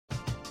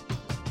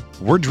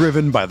We're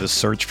driven by the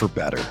search for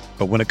better.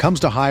 But when it comes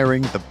to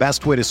hiring, the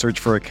best way to search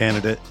for a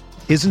candidate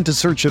isn't to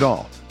search at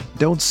all.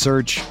 Don't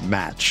search,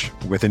 match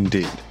with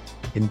Indeed.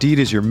 Indeed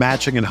is your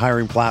matching and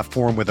hiring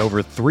platform with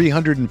over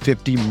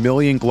 350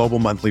 million global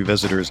monthly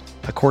visitors,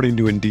 according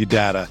to Indeed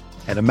data,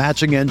 and a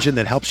matching engine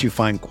that helps you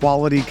find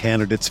quality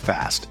candidates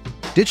fast.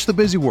 Ditch the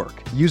busy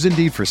work. Use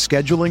Indeed for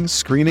scheduling,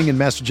 screening, and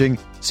messaging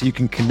so you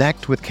can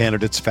connect with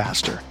candidates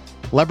faster.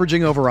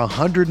 Leveraging over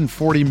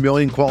 140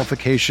 million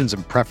qualifications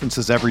and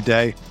preferences every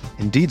day,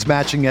 Indeed's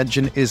matching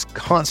engine is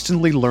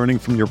constantly learning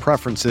from your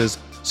preferences,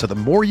 so the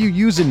more you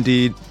use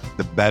Indeed,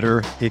 the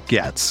better it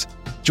gets.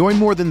 Join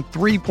more than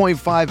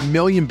 3.5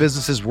 million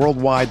businesses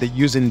worldwide that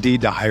use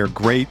Indeed to hire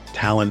great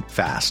talent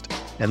fast.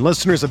 And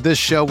listeners of this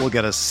show will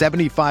get a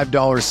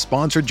 $75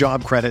 sponsored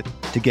job credit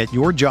to get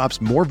your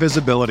jobs more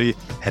visibility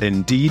at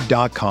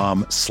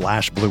Indeed.com/Blue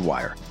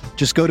Wire.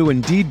 Just go to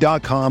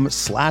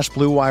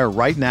Indeed.com/Blue Wire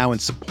right now and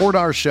support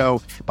our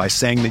show by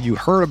saying that you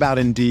heard about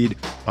Indeed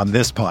on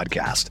this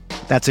podcast.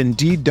 That's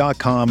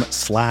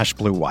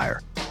Indeed.com/Blue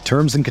Wire.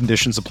 Terms and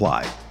conditions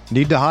apply.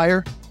 Need to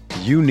hire?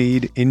 You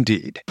need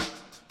Indeed.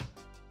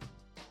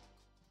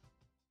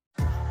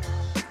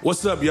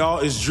 What's up, y'all?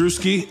 It's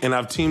Drewski, and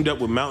I've teamed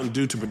up with Mountain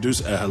Dew to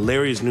produce a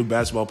hilarious new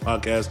basketball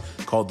podcast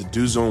called The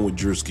Dew Zone with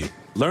Drewski.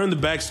 Learn the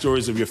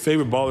backstories of your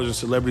favorite ballers and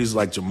celebrities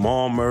like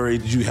Jamal Murray.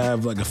 Did you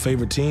have like a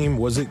favorite team?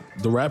 Was it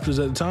the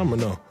Raptors at the time or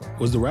no?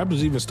 Was the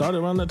Raptors even started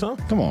around that time?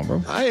 Come on,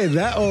 bro. I ain't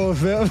that old,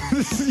 fam.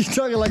 You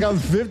talking like I'm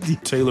 50.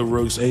 Taylor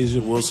Rooks, Asia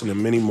Wilson,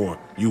 and many more.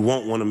 You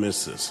won't want to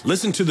miss this.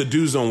 Listen to The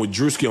Dew Zone with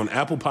Drewski on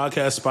Apple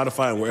Podcasts,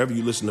 Spotify, and wherever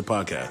you listen to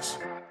podcasts.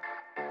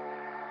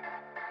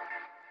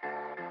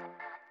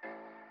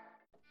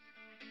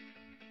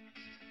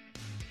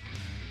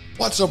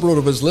 What's up,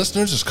 RotoViz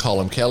listeners? It's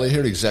Colin Kelly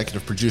here,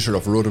 executive producer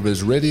of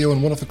RotoViz Radio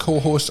and one of the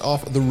co-hosts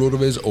of the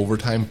RotoViz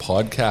Overtime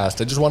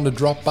podcast. I just wanted to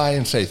drop by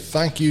and say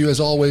thank you, as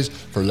always,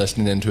 for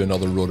listening in to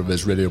another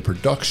RotoViz Radio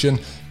production.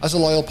 As a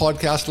loyal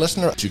podcast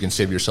listener, you can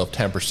save yourself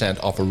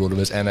 10% off a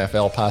RotoViz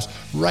NFL pass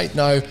right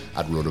now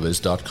at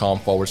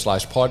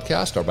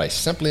rotoviz.com/podcast or by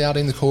simply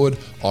adding the code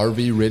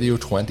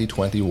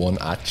RVRadio2021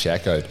 at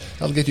checkout.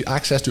 That'll get you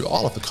access to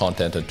all of the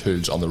content and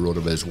tools on the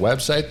RotoViz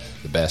website,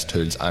 the best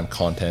tools and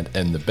content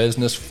in the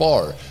business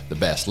for the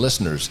best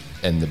listeners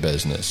in the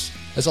business.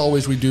 As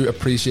always, we do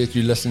appreciate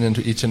you listening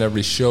to each and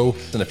every show,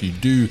 and if you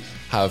do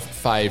have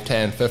 5,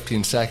 10,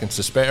 15 seconds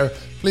to spare,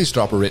 please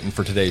drop a rating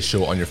for today's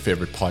show on your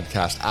favorite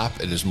podcast app.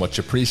 It is much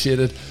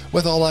appreciated.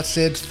 With all that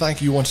said,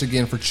 thank you once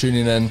again for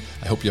tuning in.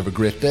 I hope you have a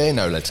great day.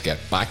 Now let's get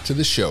back to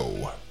the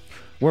show.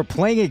 We're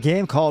playing a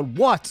game called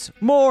What's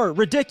More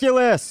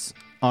Ridiculous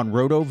on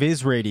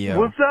RotoViz Radio.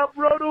 What's up,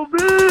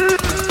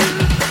 RotoViz?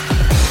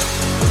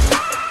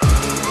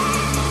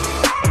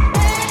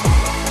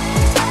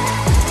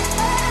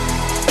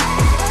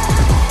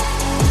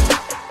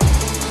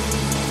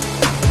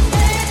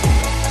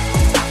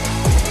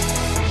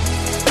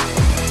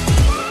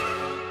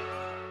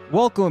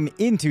 Welcome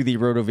into the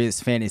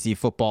RotoViz Fantasy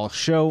Football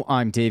Show.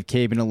 I'm Dave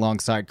Cabin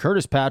alongside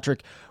Curtis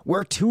Patrick.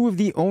 We're two of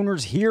the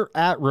owners here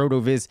at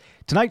RotoViz.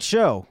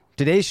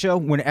 Today's show,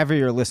 whenever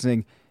you're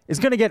listening, is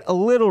going to get a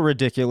little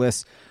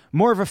ridiculous.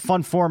 More of a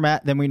fun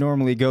format than we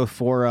normally go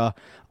for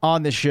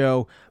on the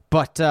show.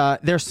 But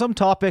there's some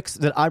topics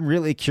that I'm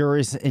really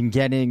curious in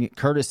getting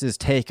Curtis's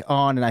take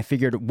on, and I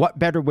figured what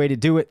better way to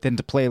do it than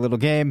to play a little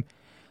game.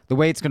 The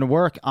way it's going to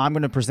work, I'm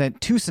going to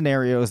present two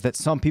scenarios that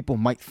some people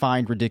might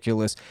find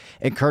ridiculous,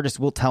 and Curtis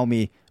will tell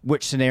me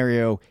which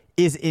scenario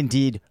is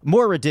indeed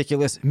more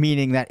ridiculous,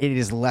 meaning that it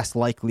is less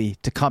likely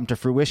to come to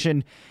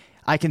fruition.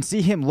 I can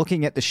see him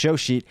looking at the show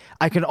sheet.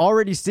 I can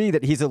already see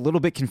that he's a little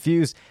bit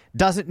confused,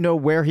 doesn't know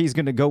where he's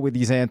going to go with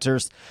these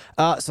answers.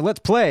 So let's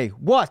play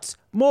What's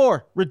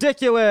More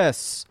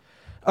Ridiculous?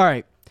 All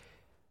right.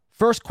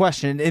 First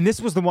question, and this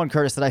was the one,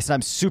 Curtis, that I said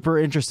I'm super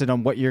interested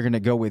on what you're going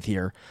to go with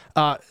here,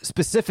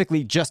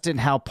 specifically just in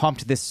how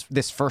pumped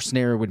this first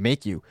scenario would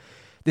make you.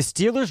 The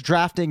Steelers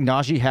drafting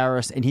Najee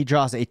Harris, and he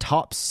draws a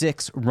top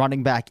 6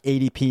 running back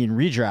ADP in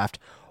redraft,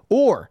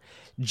 or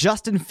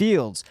Justin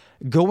Fields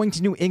going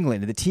to New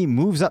England, and the team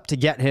moves up to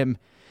get him.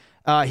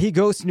 He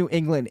goes to New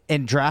England,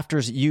 and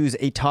drafters use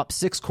a top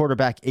 6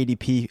 quarterback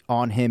ADP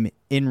on him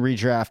in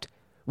redraft.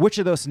 Which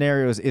of those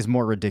scenarios is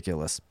more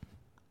ridiculous?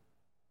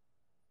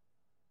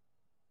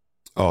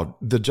 Oh,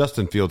 the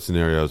Justin Fields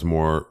scenario is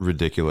more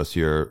ridiculous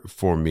here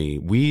for me.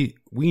 We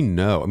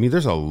know, I mean,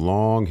 there's a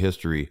long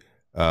history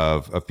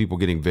of people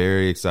getting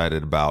very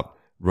excited about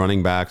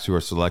running backs who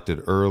are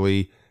selected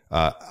early.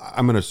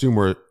 I'm going to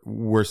assume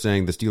we're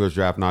saying the Steelers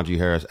draft Najee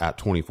Harris at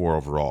 24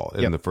 overall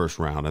in the first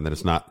round, and then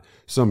it's not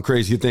some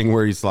crazy thing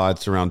where he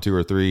slides to round 2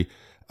 or 3.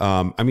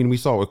 I mean, we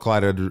saw it with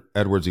Clyde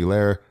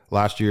Edwards-Helaire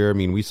last year. I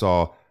mean, we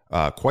saw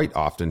quite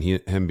often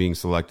him being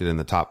selected in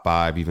the top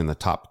 5, even the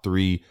top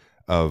 3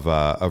 of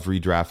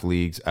redraft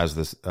leagues as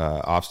this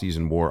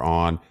offseason wore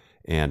on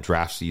and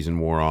draft season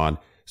wore on.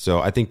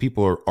 So I think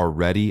people are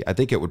ready. I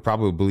think it would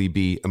probably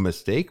be a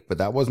mistake, but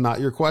that was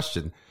not your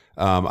question.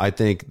 I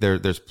think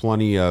there's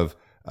plenty of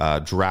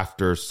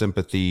drafter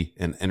sympathy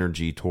and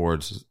energy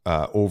towards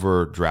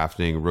over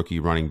drafting rookie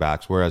running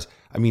backs. Whereas,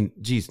 I mean,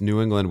 geez,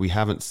 New England, we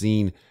haven't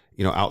seen,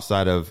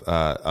 outside of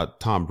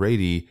Tom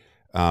Brady,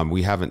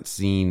 we haven't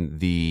seen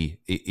the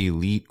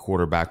elite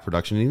quarterback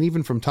production. And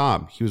even from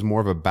Tom, he was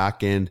more of a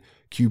back end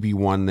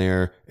QB1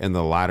 there in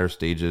the latter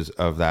stages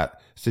of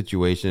that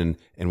situation.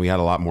 And we had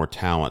a lot more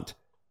talent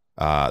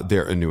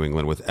there in New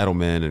England with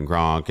Edelman and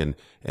Gronk and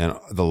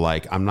the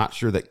like. I'm not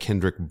sure that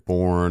Kendrick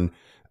Bourne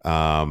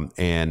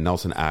and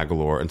Nelson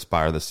Aguilar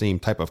inspire the same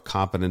type of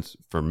confidence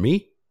for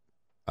me.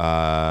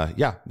 That's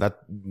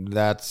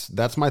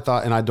my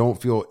thought. And I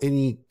don't feel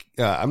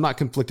I'm not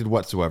conflicted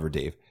whatsoever,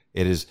 Dave.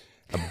 It is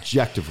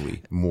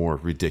objectively more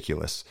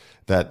ridiculous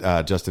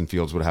that Justin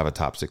Fields would have a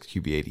top 6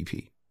 QB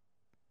ADP.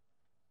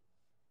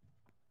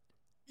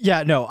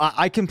 Yeah, no,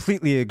 I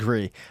completely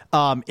agree.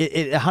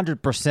 It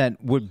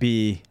 100% would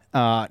be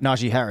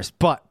Najee Harris.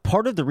 But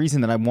part of the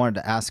reason that I wanted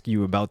to ask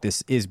you about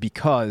this is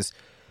because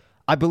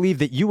I believe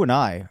that you and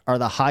I are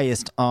the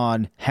highest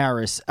on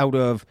Harris out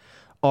of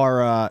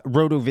our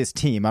RotoViz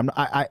team.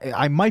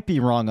 I might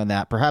be wrong on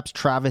that. Perhaps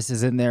Travis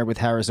is in there with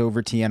Harris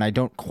over TN. I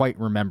don't quite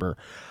remember.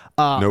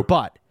 Nope.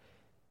 But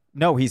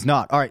no, he's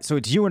not. All right, so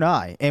it's you and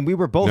I, and we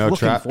were both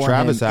looking for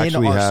Travis him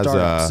actually in our has,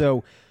 startup.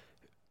 So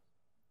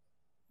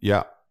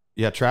yeah,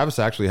 Travis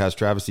actually has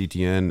Travis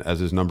Etienne as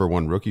his number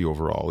 1 rookie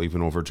overall,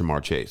 even over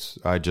Jamar Chase.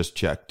 I just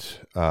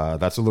checked.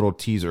 That's a little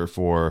teaser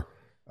for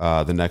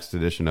the next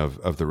edition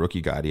of the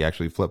rookie guide. He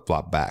actually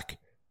flip-flopped back.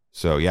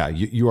 So yeah,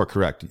 you are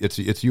correct.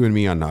 It's you and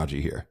me on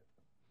Najee here.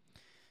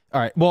 All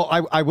right. Well,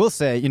 I will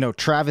say,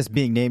 Travis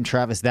being named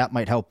Travis, that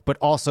might help. But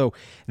also,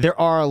 there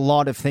are a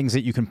lot of things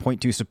that you can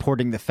point to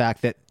supporting the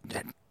fact that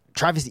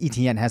Travis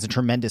Etienne has a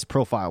tremendous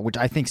profile, which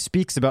I think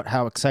speaks about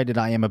how excited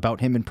I am about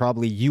him, and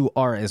probably you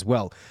are as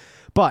well.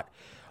 But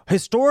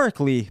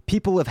historically,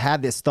 people have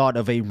had this thought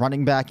of a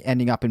running back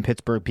ending up in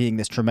Pittsburgh being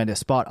this tremendous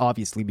spot.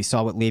 Obviously, we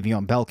saw what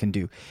Le'Veon Bell can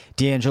do.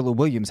 D'Angelo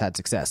Williams had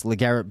success.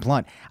 LeGarrette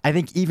Blount. I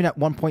think even at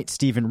one point,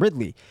 Stephen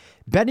Ridley.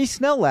 Benny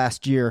Snell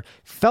last year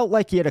felt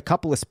like he had a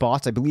couple of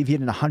spots. I believe he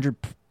had an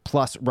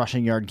 100-plus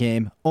rushing yard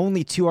game,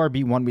 only 2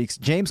 RB1 weeks.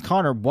 James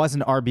Conner was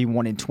an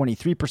RB1 in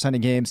 23%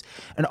 of games,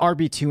 an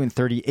RB2 in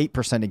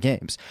 38% of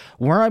games.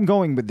 Where I'm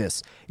going with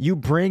this, you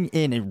bring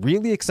in a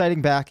really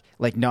exciting back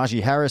like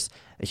Najee Harris,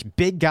 a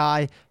big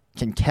guy,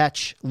 can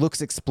catch,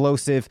 looks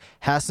explosive,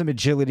 has some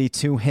agility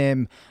to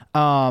him.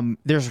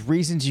 There's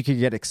reasons you could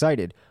get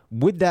excited.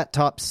 Would that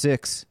top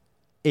 6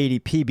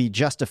 ADP be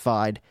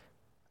justified?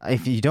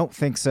 If you don't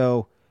think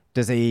so,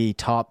 does a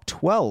top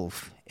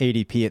 12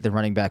 ADP at the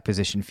running back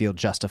position feel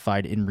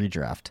justified in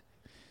redraft?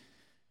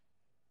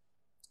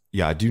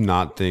 Yeah, I do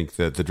not think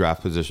that the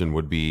draft position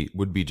would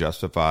be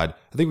justified.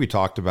 I think we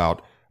talked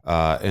about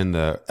in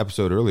the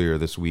episode earlier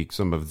this week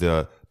some of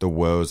the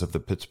woes of the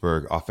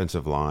Pittsburgh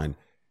offensive line.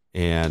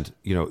 And,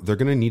 they're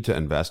going to need to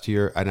invest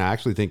here. And I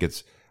actually think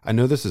I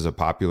know this is a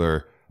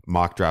popular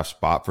mock draft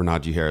spot for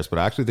Najee Harris, but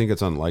I actually think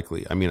it's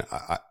unlikely. I mean,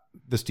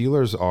 the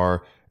Steelers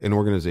are an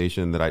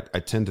organization that I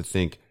tend to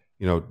think,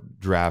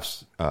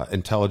 drafts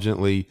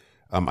intelligently.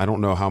 I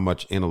don't know how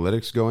much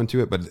analytics go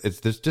into it, but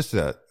there's just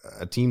a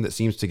team that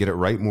seems to get it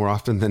right more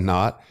often than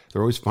not.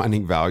 They're always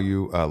finding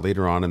value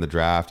later on in the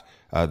draft.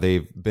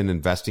 They've been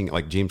investing,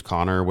 like James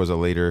Conner was a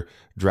later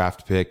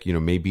draft pick.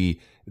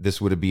 Maybe this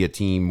would be a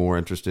team more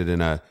interested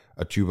in a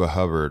Chuba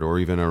Hubbard or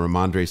even a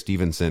Ramondre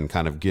Stevenson.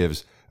 Kind of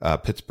gives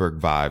Pittsburgh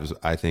vibes,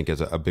 I think,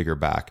 as a bigger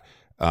back.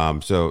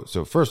 So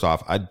first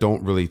off, I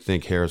don't really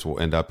think Harris will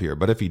end up here,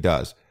 but if he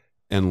does,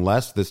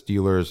 unless the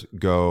Steelers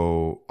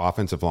go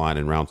offensive line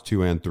in rounds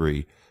 2 and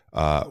 3,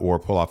 or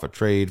pull off a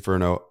trade for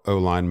an O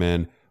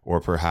lineman, or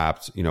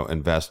perhaps,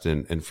 invest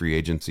in free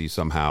agency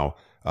somehow,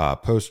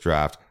 post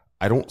draft,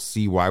 I don't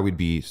see why we'd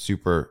be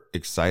super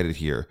excited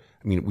here.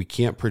 I mean, we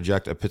can't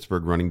project a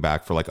Pittsburgh running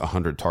back for like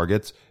 100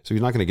 targets. So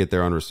he's not going to get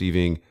there on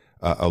receiving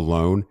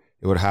alone.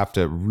 It would have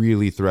to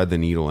really thread the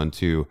needle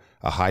into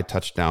a high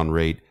touchdown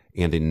rate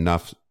and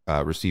enough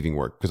receiving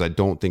work, because I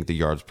don't think the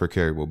yards per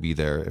carry will be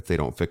there if they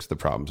don't fix the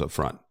problems up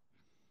front.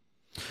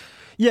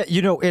 Yeah,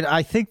 and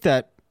I think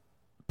that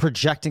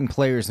projecting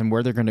players and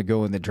where they're going to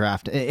go in the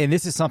draft, and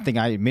this is something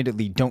I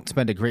admittedly don't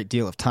spend a great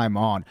deal of time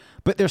on,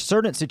 but there's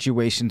certain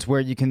situations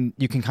where you can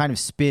kind of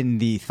spin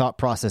the thought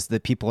process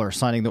that people are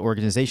assigning the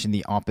organization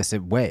the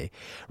opposite way,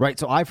 right?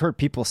 So I've heard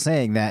people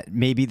saying that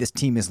maybe this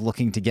team is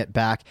looking to get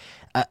back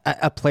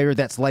a player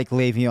that's like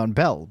Le'Veon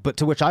Bell, but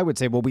to which I would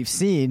say, well, we've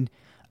seen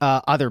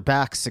other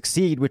backs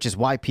succeed, which is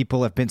why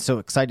people have been so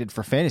excited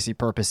for fantasy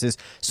purposes.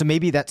 So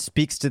maybe that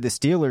speaks to the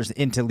Steelers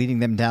into leading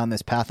them down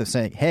this path of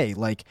saying, hey,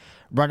 like,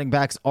 running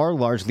backs are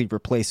largely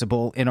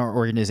replaceable in our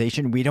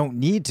organization. We don't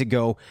need to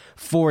go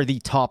for the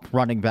top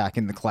running back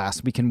in the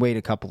class. We can wait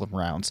a couple of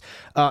rounds.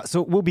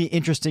 So it will be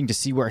interesting to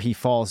see where he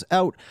falls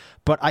out,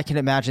 but I can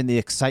imagine the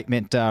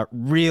excitement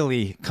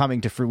really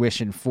coming to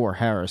fruition for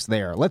Harris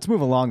there. Let's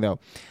move along, though.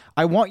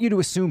 I want you to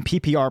assume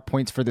PPR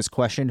points for this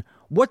question.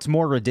 What's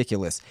more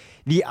ridiculous?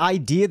 The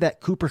idea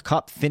that Cooper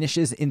Kupp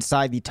finishes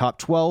inside the top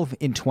 12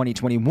 in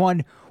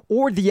 2021,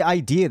 or the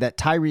idea that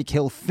Tyreek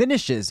Hill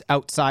finishes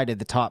outside of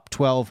the top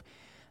 12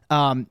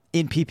 in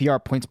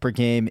PPR points per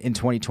game in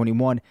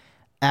 2021.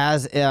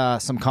 As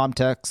some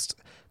context,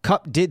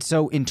 Kupp did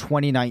so in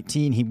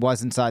 2019. He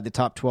was inside the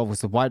top 12,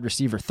 was the wide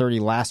receiver 30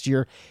 last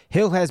year.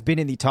 Hill has been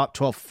in the top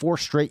 12 4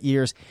 straight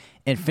years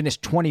and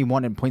finished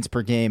 21 in points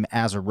per game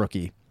as a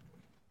rookie.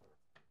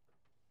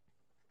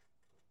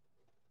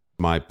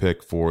 My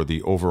pick for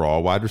the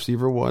overall wide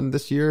receiver one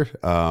this year.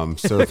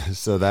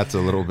 So that's a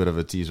little bit of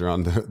a teaser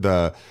on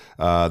the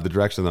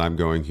direction that I'm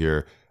going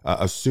here.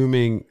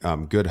 Assuming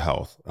good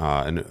health,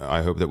 and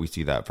I hope that we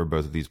see that for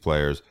both of these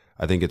players.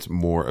 I think it's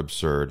more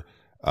absurd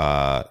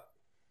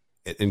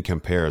in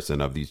comparison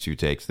of these two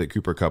takes that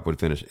Cooper Kupp would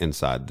finish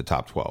inside the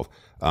top 12.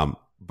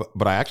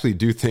 But I actually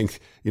do think,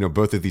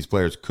 both of these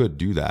players could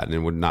do that, and it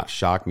would not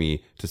shock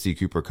me to see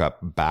Cooper Kupp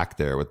back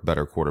there with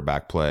better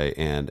quarterback play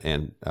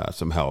and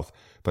some health.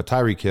 But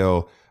Tyreek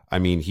Hill, I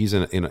mean, he's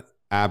in an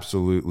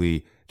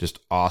absolutely just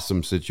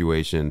awesome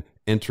situation,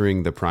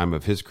 entering the prime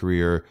of his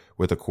career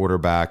with a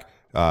quarterback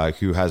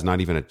who has not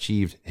even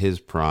achieved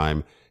his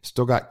prime.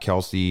 Still got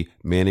Kelsey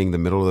manning the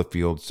middle of the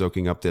field,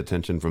 soaking up the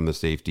attention from the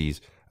safeties.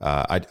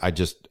 I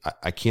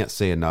can't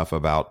say enough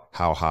about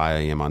how high I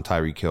am on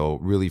Tyreek Hill,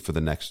 really for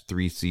the next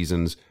 3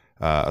 seasons.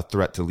 A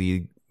threat to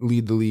lead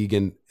the league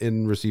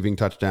in receiving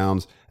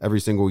touchdowns every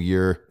single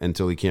year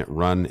until he can't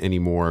run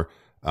anymore.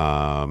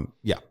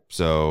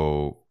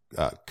 So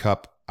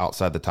Kupp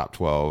outside the top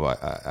 12,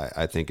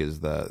 I think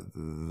is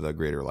the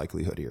greater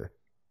likelihood here.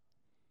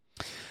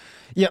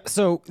 Yeah,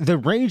 so the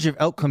range of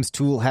outcomes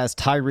tool has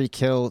Tyreek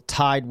Hill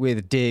tied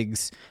with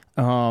Diggs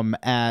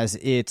as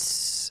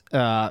its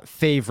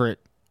favorite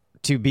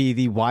to be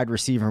the wide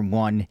receiver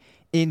 1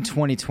 in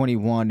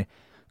 2021.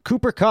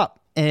 Cooper Kupp,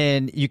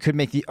 and you could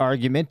make the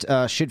argument,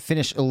 should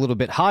finish a little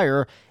bit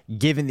higher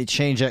given the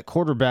change at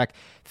quarterback,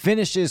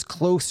 finishes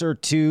closer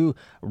to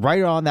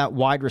right on that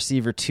wide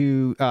receiver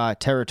 2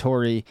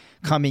 territory,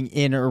 coming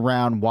in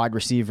around wide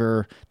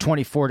receiver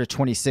 24 to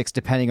 26,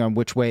 depending on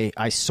which way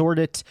I sort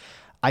it.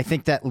 I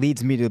think that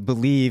leads me to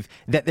believe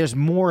that there's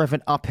more of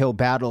an uphill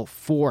battle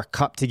for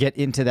Kupp to get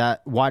into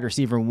that wide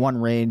receiver 1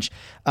 range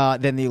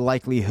than the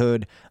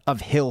likelihood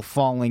of Hill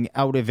falling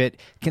out of it,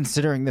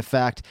 considering the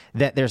fact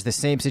that there's the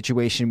same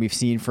situation we've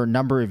seen for a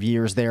number of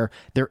years there.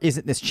 There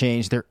isn't this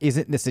change. There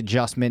isn't this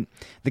adjustment.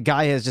 The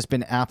guy has just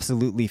been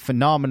absolutely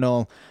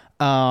phenomenal.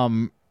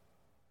 I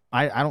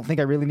don't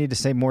think I really need to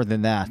say more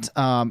than that.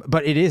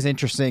 But it is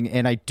interesting,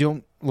 and I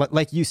don't,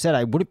 like you said,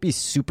 I wouldn't be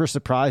super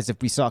surprised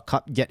if we saw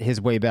Kupp get his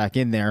way back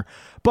in there.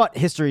 But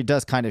history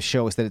does kind of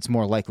show us that it's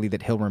more likely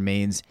that Hill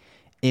remains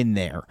in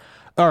there.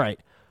 All right.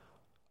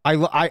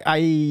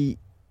 I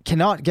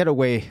cannot get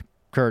away,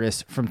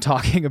 Curtis, from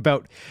talking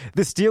about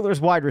the Steelers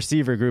wide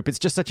receiver group. It's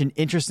just such an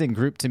interesting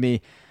group to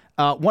me.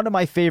 One of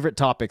my favorite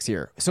topics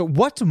here. So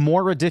what's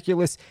more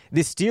ridiculous?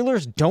 The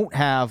Steelers don't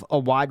have a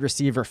wide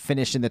receiver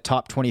finish in the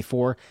top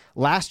 24.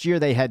 Last year,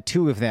 they had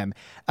 2 of them.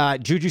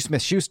 Juju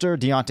Smith-Schuster,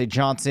 Deontay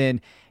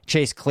Johnson,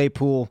 Chase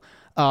Claypool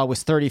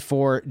was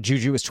 34.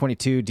 Juju was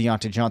 22.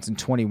 Deontay Johnson,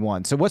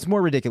 21. So what's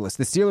more ridiculous?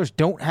 The Steelers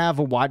don't have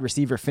a wide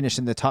receiver finish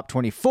in the top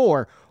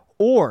 24,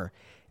 or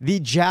the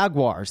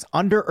Jaguars,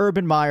 under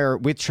Urban Meyer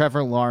with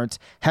Trevor Lawrence,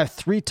 have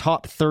 3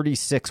 top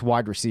 36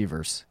 wide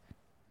receivers.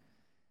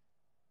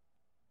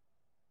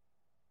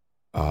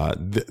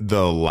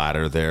 The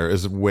latter there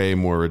is way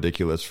more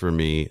ridiculous for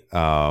me.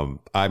 I'm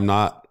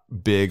not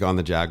big on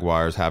the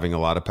Jaguars having a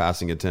lot of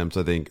passing attempts.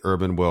 I think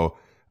Urban will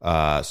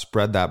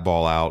spread that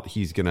ball out.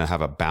 He's going to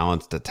have a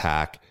balanced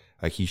attack.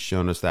 He's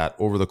shown us that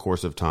over the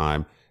course of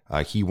time.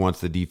 He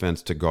wants the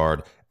defense to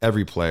guard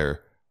every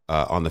player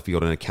on the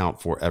field and account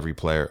for every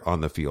player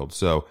on the field.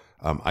 So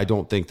I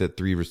don't think that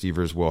 3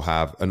 receivers will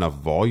have enough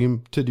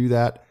volume to do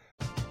that.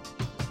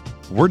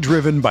 We're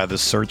driven by the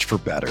search for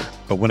better.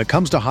 But when it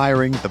comes to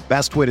hiring, the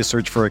best way to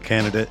search for a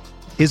candidate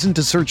isn't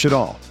to search at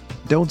all.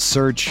 Don't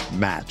search,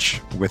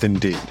 match with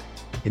Indeed.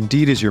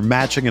 Indeed is your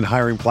matching and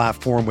hiring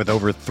platform with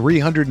over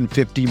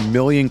 350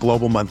 million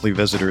global monthly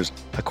visitors,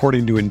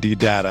 according to Indeed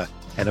data,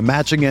 and a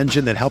matching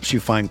engine that helps you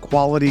find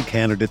quality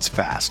candidates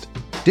fast.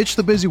 Ditch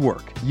the busy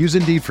work. Use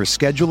Indeed for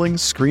scheduling,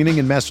 screening,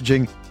 and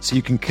messaging so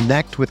you can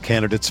connect with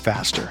candidates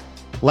faster.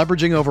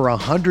 Leveraging over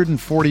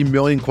 140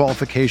 million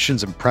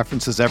qualifications and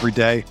preferences every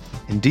day,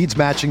 Indeed's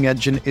matching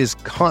engine is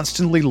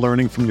constantly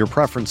learning from your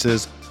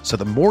preferences, so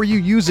the more you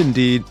use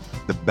Indeed,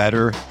 the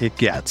better it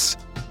gets.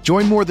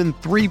 Join more than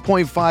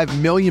 3.5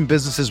 million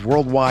businesses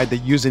worldwide that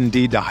use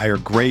Indeed to hire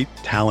great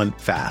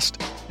talent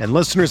fast. And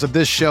listeners of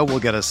this show will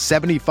get a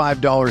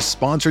 $75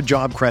 sponsored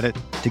job credit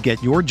to get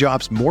your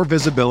jobs more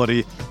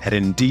visibility at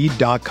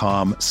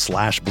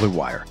Indeed.com/Blue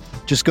Wire.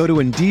 Just go to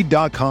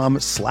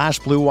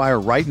Indeed.com/Blue Wire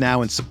right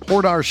now and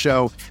support our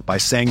show by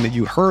saying that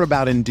you heard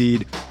about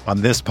Indeed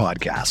on this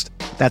podcast.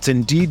 That's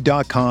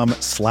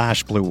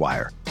Indeed.com/Blue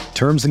Wire.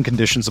 Terms and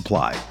conditions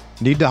apply.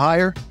 Need to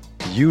hire?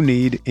 You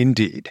need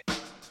Indeed.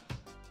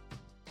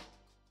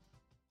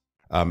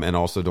 and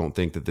also don't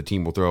think that the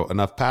team will throw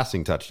enough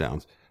passing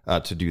touchdowns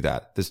to do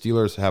that. The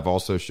Steelers have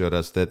also showed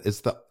us that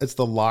it's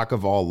the lock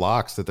of all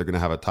locks that they're going to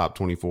have a top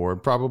 24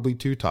 and probably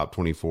 2 top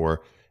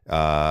 24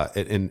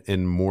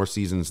 in more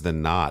seasons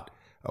than not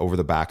over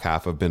the back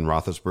half of Ben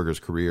Roethlisberger's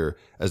career,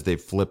 as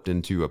they've flipped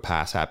into a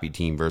pass happy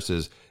team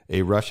versus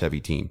a rush heavy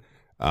team.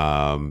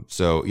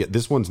 So yeah,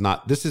 this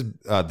is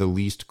the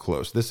least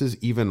close. This is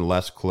even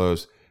less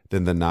close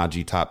than the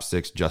Najee top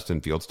 6, Justin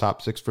Fields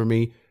top 6 for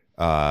me.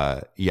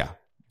 Yeah,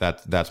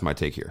 that's my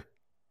take here.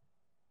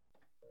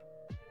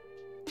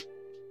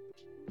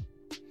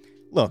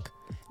 Look,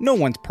 no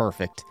one's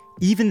perfect.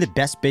 Even the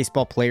best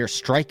baseball players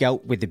strike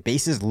out with the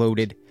bases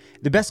loaded.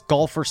 The best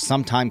golfers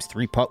sometimes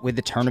 3-putt with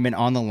the tournament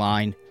on the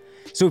line.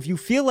 So if you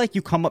feel like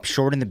you come up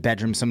short in the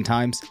bedroom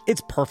sometimes,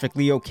 it's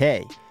perfectly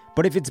okay.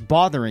 But if it's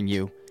bothering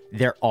you,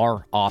 there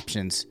are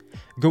options.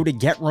 Go to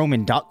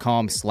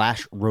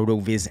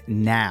GetRoman.com/RotoViz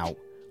now.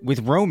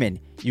 With Roman,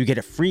 you get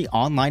a free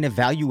online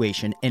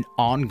evaluation and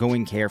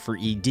ongoing care for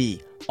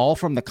ED, all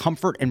from the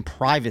comfort and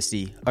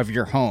privacy of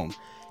your home.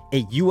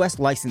 A U.S.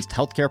 licensed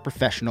healthcare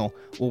professional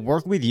will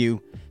work with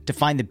you to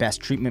find the best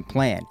treatment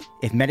plan.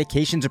 If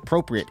medication's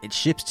appropriate, it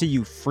ships to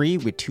you free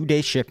with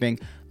 2-day shipping.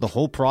 The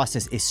whole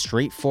process is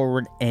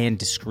straightforward and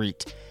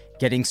discreet.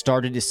 Getting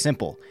started is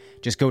simple.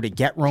 Just go to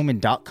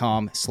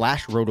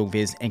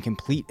GetRoman.com/RotoViz and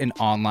complete an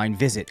online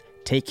visit.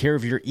 Take care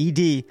of your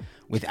ED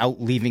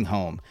without leaving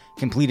home.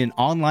 Complete an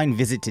online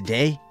visit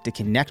today to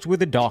connect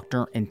with a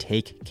doctor and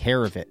take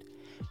care of it.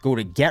 Go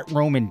to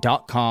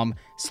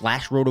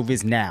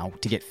GetRoman.com/RotoViz now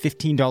to get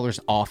 $15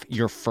 off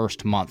your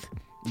first month.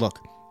 Look,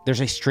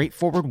 there's a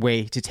straightforward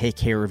way to take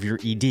care of your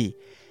ED.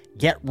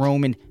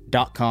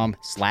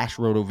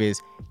 GetRoman.com/RotoViz.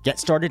 Get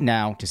started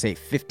now to save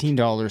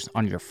 $15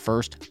 on your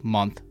first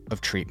month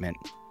of treatment.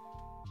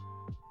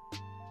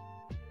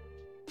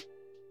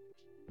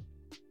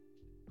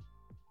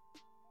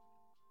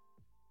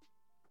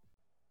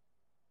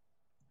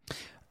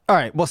 All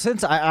right, well,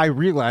 since I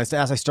realized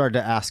as I started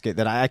to ask it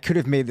that I could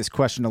have made this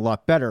question a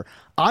lot better,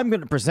 I'm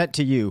going to present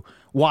to you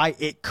why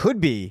it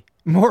could be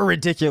more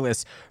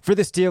ridiculous for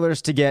the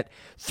Steelers to get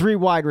 3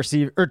 wide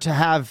receivers, or to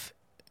have,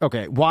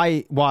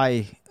 why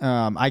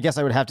I guess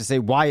I would have to say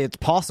why it's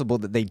possible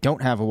that they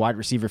don't have a wide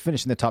receiver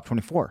finish in the top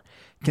 24.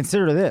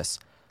 Consider this.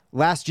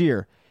 Last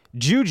year,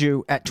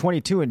 Juju at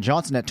 22 and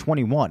Johnson at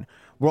 21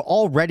 were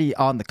already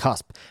on the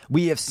cusp.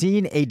 We have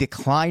seen a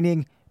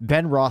declining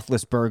Ben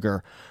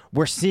Roethlisberger.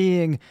 We're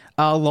seeing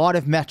a lot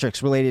of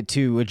metrics related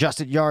to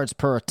adjusted yards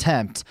per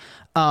attempt,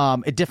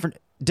 different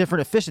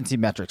efficiency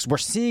metrics. We're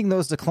seeing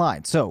those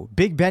decline. So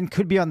Big Ben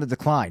could be on the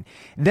decline.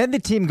 Then the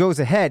team goes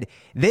ahead.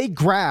 They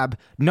grab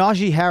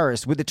Najee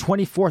Harris with the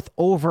 24th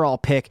overall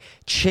pick,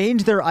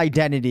 change their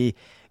identity,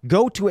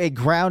 go to a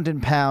ground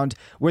and pound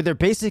where they're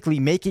basically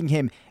making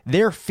him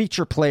their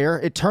feature player.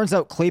 It turns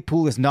out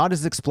Claypool is not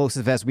as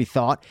explosive as we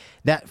thought.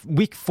 That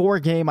week 4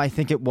 game, I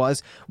think it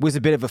was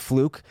a bit of a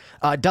fluke.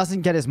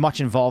 Doesn't get as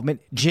much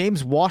involvement.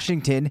 James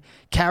Washington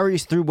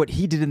carries through what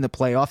he did in the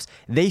playoffs.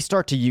 They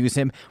start to use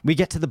him. We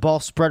get to the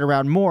ball spread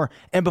around more.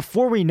 And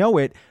before we know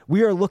it,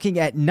 we are looking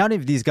at none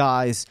of these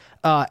guys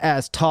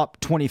as top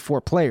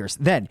 24 players.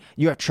 Then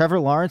you have Trevor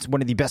Lawrence,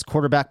 one of the best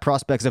quarterback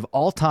prospects of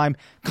all time,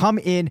 come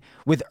in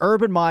with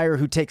Urban Meyer,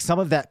 who takes some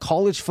of that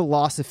college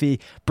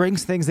philosophy,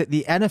 brings things that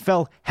the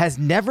NFL has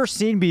never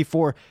seen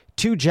before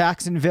to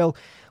Jacksonville.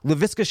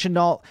 Laviska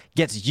Shenault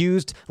gets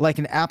used like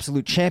an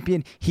absolute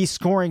champion. He's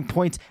scoring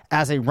points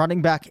as a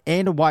running back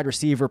and a wide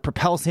receiver,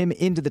 propels him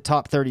into the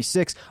top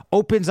 36,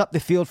 opens up the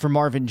field for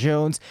Marvin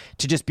Jones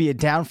to just be a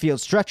downfield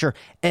stretcher.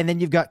 And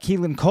then you've got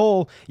Keelan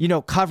Cole,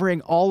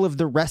 covering all of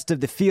the rest of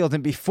the field.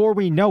 And before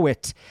we know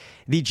it,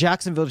 the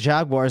Jacksonville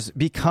Jaguars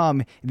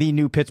become the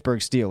new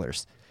Pittsburgh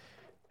Steelers.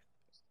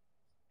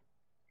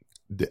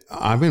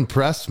 I'm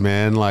impressed,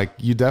 man. Like,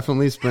 you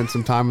definitely spent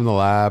some time in the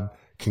lab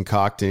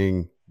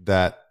concocting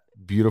that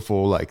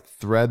beautiful,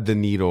 thread the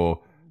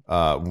needle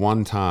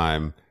one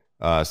time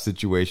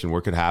situation where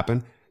it could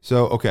happen.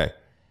 So, okay.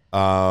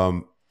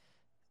 I'll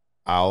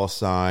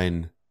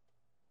assign,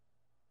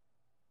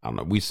 I don't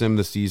know, we sim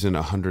the season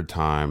 100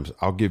 times.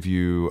 I'll give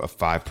you a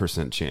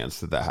 5%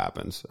 chance that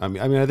happens. I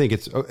mean, I think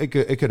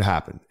it could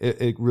happen.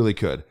 It really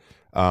could.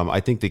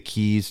 I think the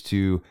keys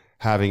to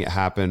having it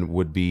happen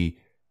would be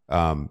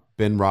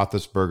Ben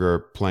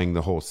Roethlisberger playing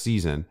the whole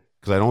season,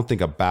 because I don't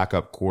think a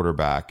backup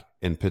quarterback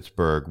in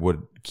Pittsburgh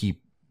would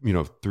keep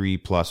 3+,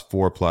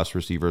 4+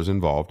 receivers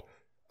involved.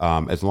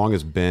 As long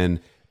as Ben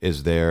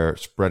is there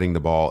spreading the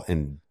ball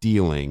and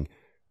dealing,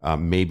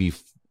 maybe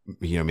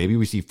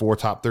we see 4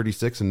 top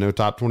 36 and no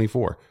top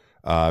 24.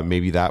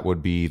 Maybe that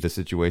would be the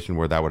situation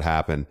where that would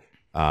happen.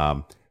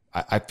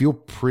 I feel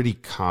pretty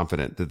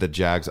confident that the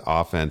Jags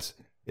offense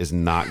is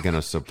not going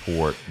to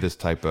support this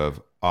type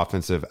of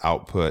offensive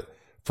output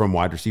from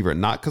wide receiver.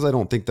 Not because I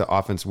don't think the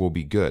offense will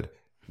be good,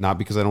 not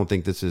because I don't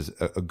think this is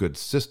a good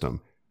system.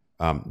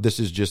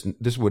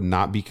 This would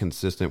not be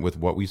consistent with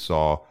what we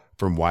saw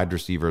from wide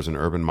receivers and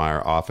Urban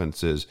Meyer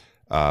offenses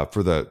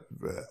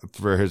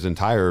for his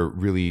entire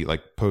really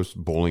post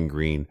Bowling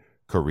Green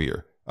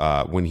career.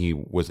 when he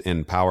was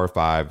in Power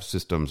 5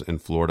 systems in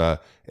Florida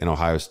and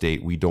Ohio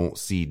State, we don't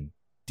see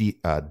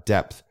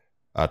depth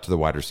to the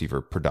wide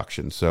receiver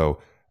production. So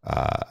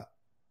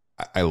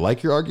I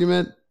like your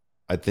argument.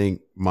 I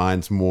think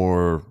mine's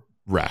more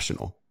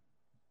rational.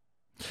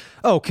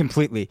 Oh,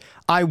 completely.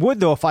 I would,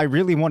 though, if I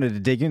really wanted to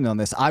dig in on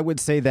this, I would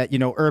say that,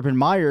 Urban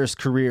Meyer's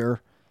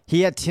career,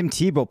 he had Tim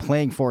Tebow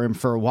playing for him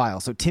for a while.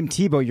 So Tim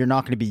Tebow, you're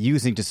not going to be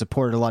using to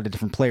support a lot of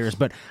different players.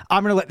 But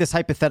I'm going to let this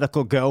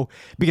hypothetical go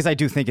because I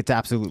do think it's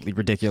absolutely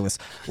ridiculous.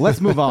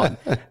 Let's move on.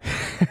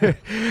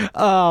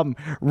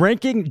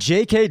 Ranking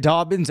J.K.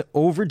 Dobbins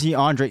over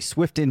DeAndre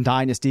Swift in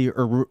Dynasty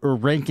or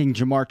ranking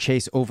Ja'Marr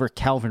Chase over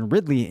Calvin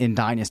Ridley in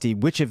Dynasty,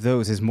 which of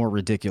those is more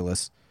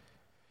ridiculous?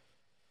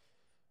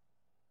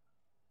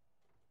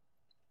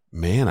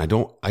 Man, I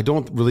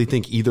don't really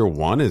think either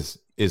one is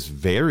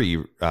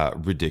very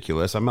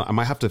ridiculous. I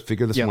might have to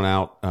figure this one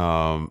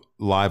out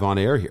live on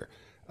air here.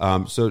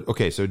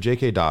 So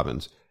J.K.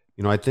 Dobbins,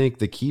 I think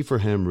the key for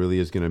him really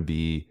is going to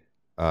be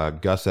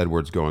Gus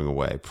Edwards going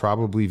away,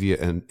 probably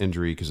via an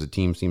injury because the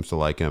team seems to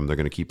like him. They're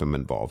going to keep him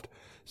involved.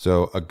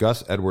 So a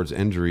Gus Edwards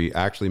injury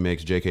actually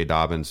makes J.K.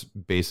 Dobbins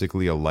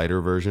basically a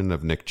lighter version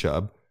of Nick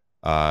Chubb.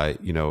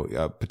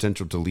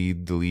 Potential to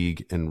lead the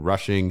league in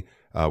rushing.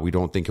 We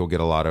don't think he'll get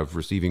a lot of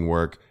receiving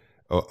work.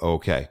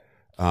 Okay.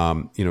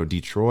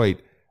 Detroit,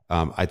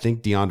 I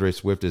think DeAndre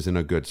Swift is in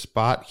a good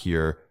spot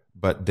here,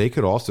 but they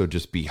could also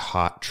just be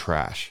hot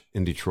trash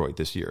in Detroit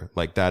this year.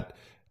 Like that,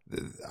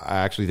 I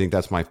actually think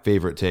that's my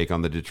favorite take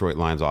on the Detroit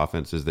Lions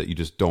offense is that you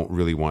just don't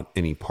really want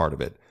any part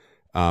of it.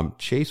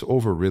 Chase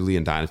over Ridley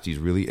in Dynasty is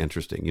really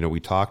interesting. We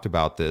talked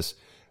about this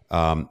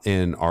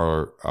in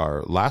our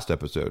last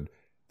episode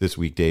this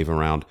week, Dave,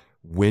 around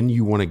when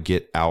you want to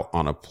get out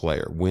on a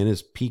player. When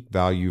is peak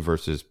value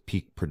versus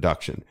peak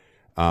production?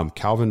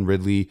 Calvin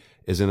Ridley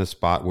is in a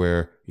spot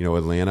where,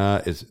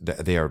 Atlanta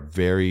they are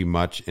very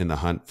much in the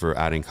hunt for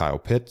adding Kyle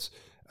Pitts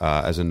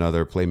as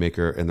another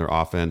playmaker in their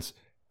offense.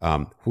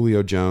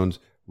 Julio Jones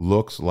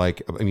looks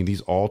like,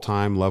 these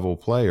all-time level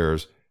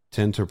players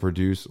tend to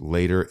produce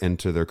later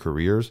into their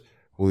careers.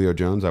 Julio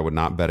Jones, I would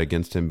not bet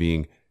against him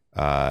being,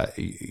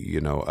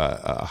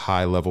 a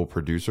high-level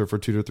producer for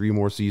 2 to 3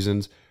 more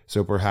seasons.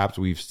 So perhaps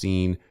we've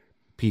seen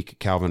peak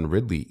Calvin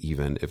Ridley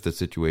even if the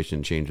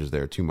situation changes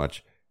there too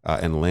much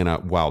in Atlanta,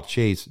 while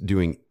Chase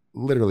doing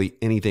literally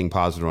anything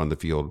positive on the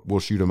field will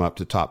shoot him up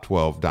to top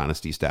 12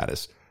 dynasty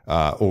status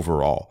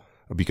overall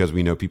because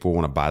we know people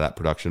want to buy that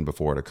production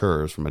before it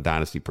occurs from a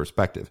dynasty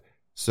perspective.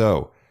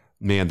 So,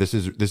 man, this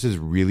is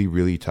really,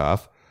 really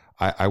tough.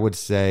 I would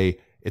say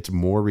it's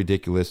more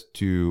ridiculous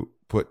to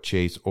put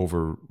Chase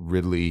over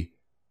Ridley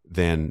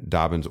than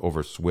Dobbins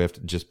over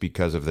Swift just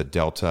because of the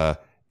delta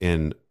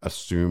in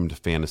assumed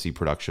fantasy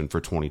production for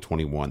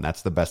 2021.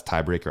 That's the best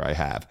tiebreaker I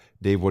have.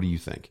 Dave, what do you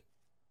think?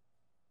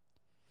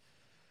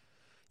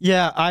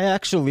 Yeah, I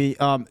actually,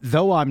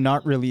 though I'm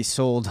not really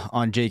sold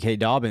on J.K.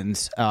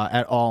 Dobbins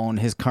at all in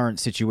his current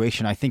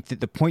situation, I think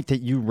that the point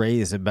that you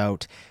raise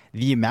about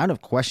the amount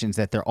of questions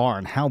that there are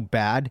and how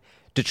bad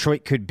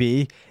Detroit could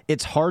be,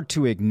 it's hard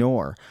to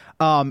ignore.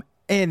 And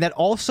that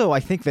also, I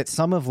think that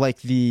some of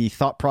the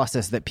thought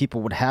process that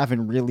people would have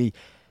in really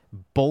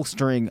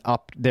bolstering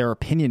up their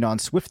opinion on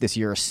Swift this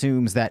year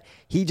assumes that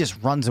he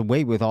just runs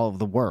away with all of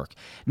the work.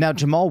 Now,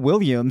 Jamal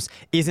Williams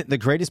isn't the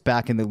greatest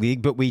back in the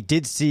league, but we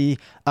did see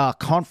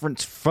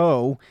conference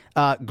foe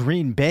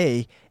Green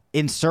Bay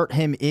insert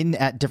him in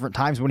at different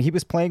times when he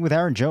was playing with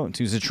Aaron Jones,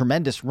 who's a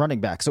tremendous running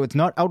back. So it's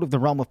not out of the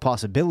realm of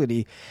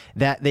possibility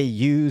that they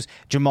use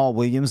Jamal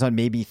Williams on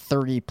maybe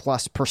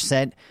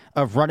 30+%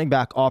 of running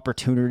back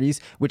opportunities,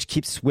 which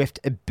keeps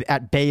Swift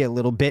at bay a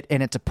little bit,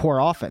 and it's a poor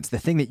offense. The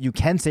thing that you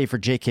can say for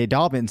J.K.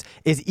 Dobbins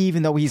is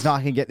even though he's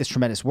not going to get this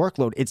tremendous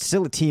workload, it's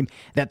still a team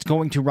that's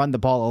going to run the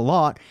ball a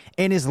lot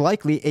and is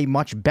likely a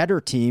much better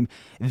team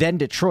than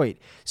Detroit.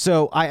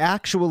 So I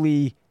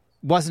actually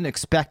wasn't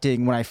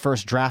expecting when I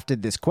first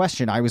drafted this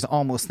question. I was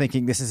almost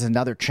thinking this is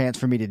another chance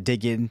for me to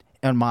dig in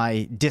on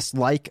my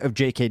dislike of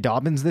J.K.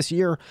 Dobbins this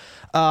year.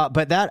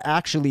 But that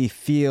actually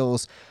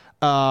feels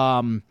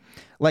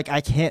like I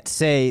can't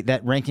say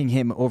that ranking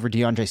him over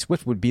DeAndre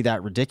Swift would be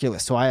that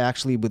ridiculous. So I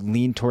actually would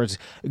lean towards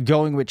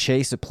going with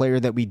Chase, a player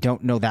that we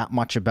don't know that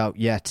much about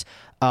yet,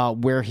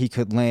 where he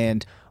could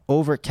land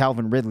over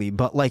Calvin Ridley.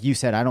 But like you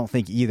said, I don't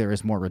think either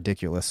is more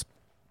ridiculous.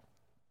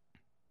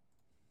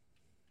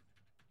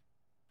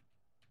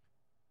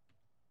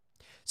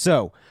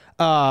 So,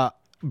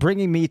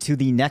 bringing me to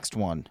the next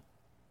one.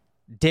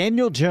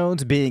 Daniel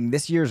Jones being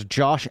this year's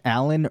Josh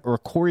Allen or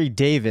Corey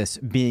Davis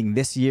being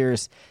this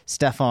year's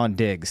Stephon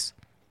Diggs?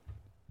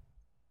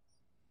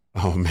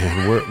 Oh,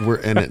 man, we're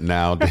in it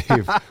now,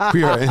 Dave.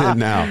 We are in it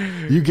now.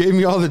 You gave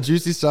me all the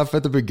juicy stuff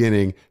at the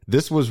beginning.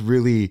 This was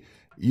really...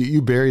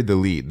 You buried the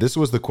lead. This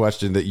was the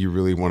question that you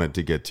really wanted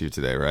to get to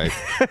today, right?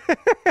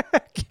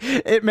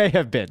 It may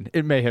have been.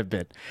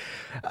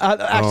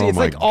 Actually, it's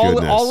like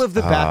all of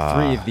the back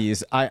three of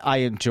these I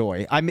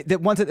enjoy. The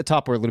ones at the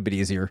top were a little bit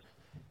easier.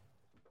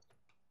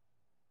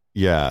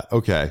 Yeah.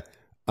 Okay.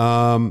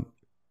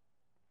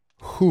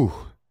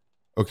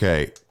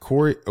 Okay,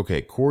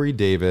 Corey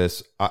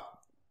Davis.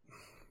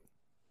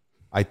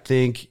 I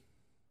think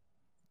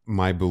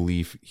my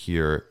belief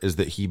here is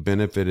that he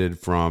benefited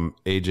from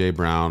A.J.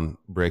 Brown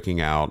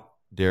breaking out,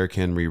 Derrick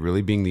Henry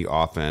really being the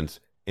offense,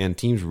 and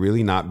teams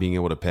really not being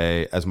able to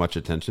pay as much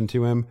attention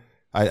to him.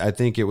 I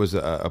think it was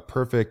a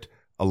perfect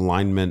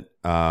alignment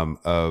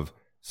of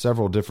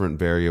several different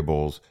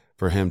variables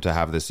for him to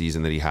have the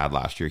season that he had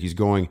last year. He's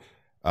going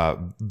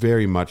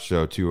very much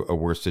so to a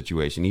worse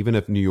situation. Even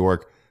if New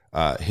York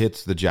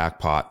hits the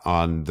jackpot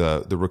on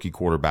the rookie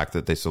quarterback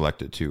that they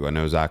selected to. I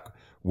know Zach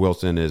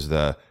Wilson is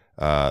the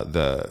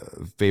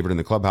favorite in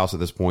the clubhouse at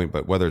this point,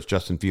 but whether it's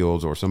Justin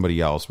Fields or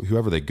somebody else,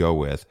 whoever they go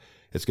with,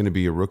 it's going to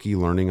be a rookie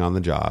learning on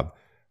the job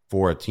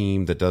for a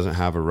team that doesn't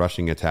have a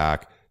rushing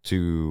attack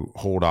to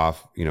hold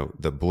off,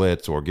 the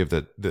blitz or give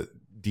the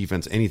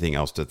defense anything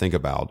else to think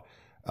about.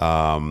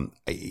 I'm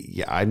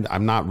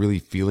not really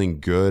feeling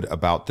good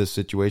about this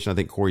situation. I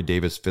think Corey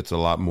Davis fits a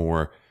lot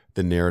more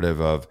the narrative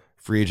of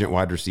free agent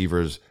wide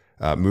receivers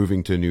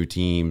moving to new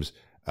teams,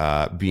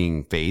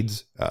 being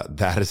fades.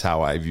 That is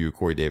how I view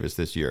Corey Davis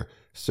this year.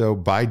 So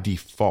by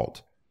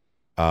default,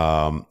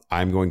 I'm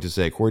going to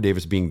say Corey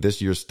Davis being this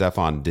year's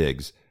Stephon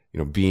Diggs,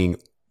 being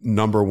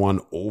number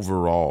one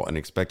overall in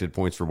expected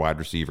points for wide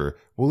receiver.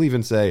 We'll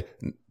even say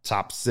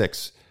top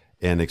 6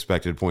 in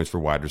expected points for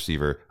wide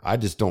receiver. I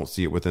just don't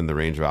see it within the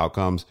range of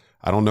outcomes.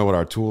 I don't know what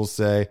our tools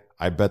say.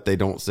 I bet they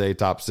don't say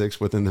top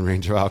 6 within the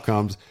range of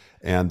outcomes.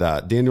 And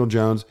Daniel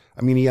Jones,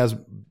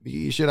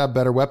 he should have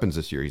better weapons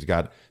this year. He's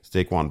got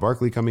Saquon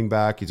Barkley coming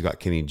back. He's got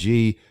Kenny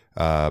G,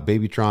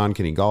 Babytron,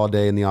 Kenny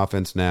Golladay in the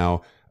offense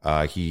now.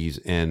 He's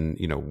in,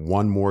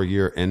 one more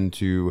year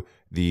into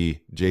the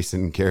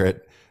Jason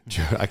Garrett.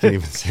 I can't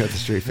even say it with a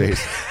straight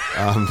face.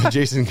 The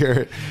Jason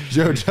Garrett,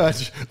 Joe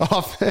Judge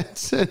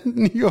offense in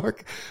New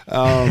York.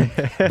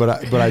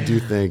 But I do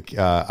think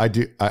I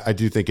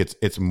do think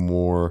it's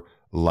more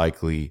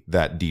likely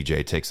that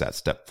DJ takes that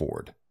step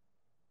forward.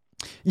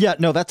 Yeah,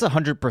 no, that's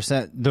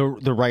 100%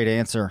 the right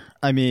answer.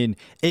 I mean,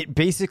 it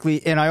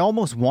basically, and I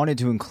almost wanted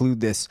to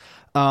include this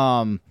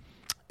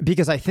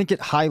because I think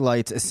it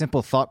highlights a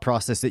simple thought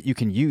process that you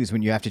can use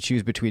when you have to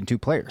choose between two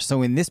players.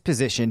 So in this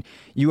position,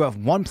 you have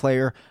one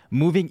player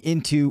moving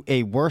into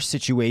a worse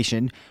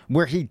situation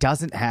where he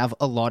doesn't have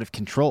a lot of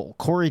control.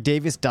 Corey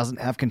Davis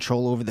doesn't have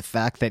control over the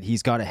fact that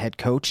he's got a head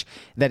coach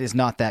that is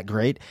not that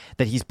great,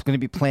 that he's going to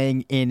be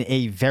playing in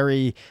a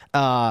very,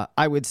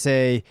 I would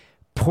say,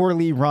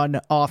 poorly run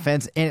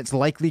offense, and it's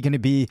likely going to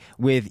be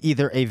with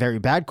either a very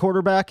bad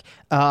quarterback,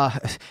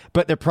 but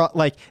they're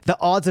the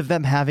odds of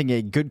them having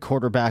a good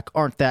quarterback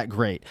aren't that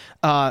great.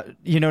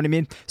 You know what I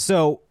mean?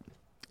 So,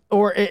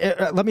 or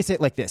let me say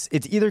it like this.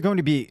 It's either going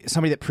to be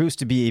somebody that proves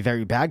to be a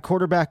very bad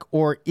quarterback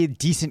or a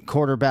decent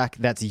quarterback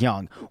that's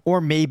young, or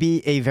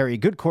maybe a very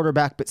good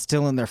quarterback but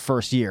still in their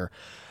first year.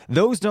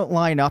 Those don't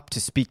line up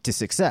to speak to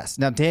success.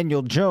 Now,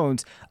 Daniel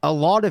Jones, a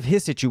lot of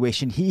his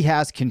situation, he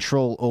has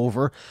control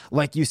over.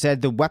 Like you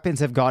said, the weapons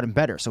have gotten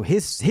better. So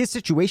his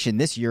situation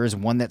this year is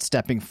one that's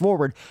stepping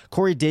forward.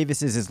 Corey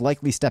Davis is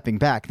likely stepping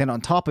back. Then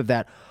on top of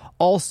that,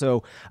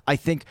 also, I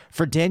think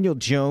for Daniel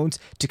Jones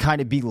to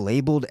kind of be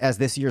labeled as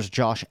this year's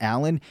Josh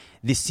Allen,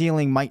 the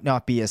ceiling might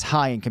not be as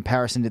high in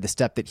comparison to the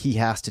step that he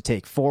has to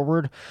take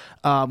forward,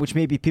 which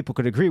maybe people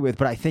could agree with.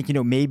 But I think,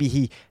 maybe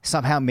he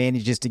somehow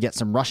manages to get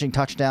some rushing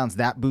touchdowns.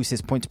 That boosts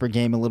his points per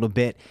game a little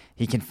bit.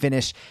 He can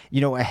finish,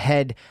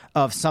 ahead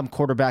of some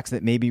quarterbacks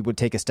that maybe would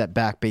take a step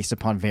back based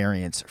upon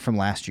variance from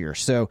last year.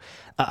 So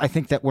I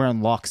think that we're in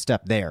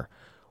lockstep there.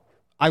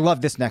 I love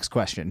this next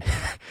question.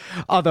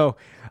 Although,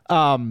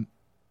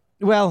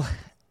 well,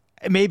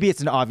 maybe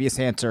it's an obvious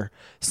answer,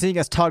 seeing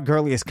as Todd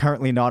Gurley is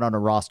currently not on a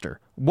roster.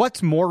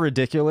 What's more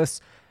ridiculous,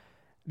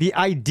 the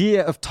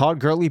idea of Todd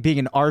Gurley being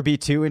an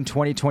RB2 in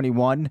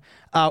 2021,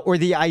 or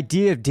the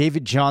idea of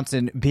David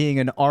Johnson being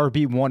an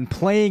RB1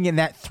 playing in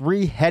that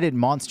three-headed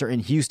monster in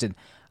Houston?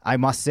 I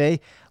must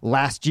say,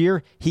 last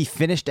year, he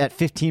finished at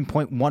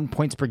 15.1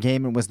 points per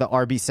game and was the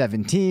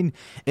RB17.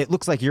 It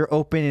looks like you're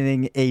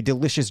opening a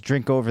delicious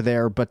drink over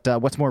there, but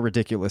what's more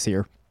ridiculous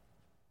here?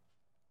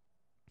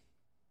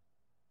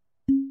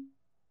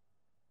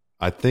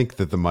 I think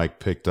that the mic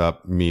picked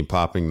up me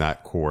popping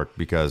that cork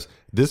because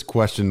this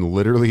question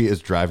literally is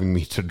driving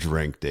me to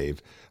drink,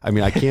 Dave. I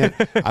mean,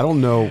 I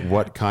don't know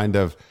what kind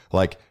of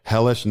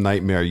hellish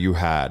nightmare you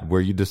had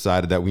where you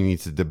decided that we need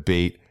to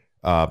debate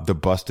the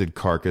busted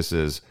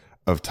carcasses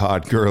of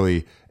Todd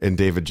Gurley and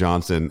David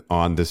Johnson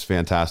on this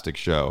fantastic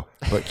show.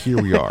 But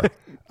here we are.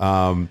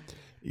 I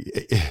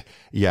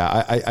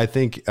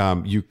think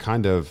you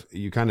kind of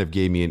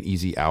gave me an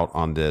easy out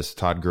on this.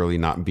 Todd Gurley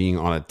not being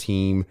on a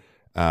team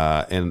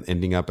and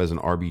ending up as an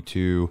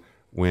RB2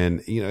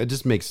 when, it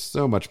just makes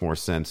so much more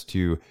sense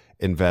to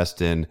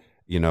invest in,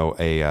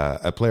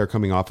 a player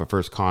coming off a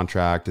first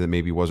contract that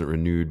maybe wasn't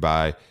renewed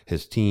by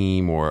his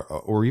team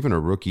or even a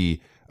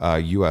rookie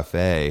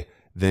UFA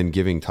than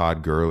giving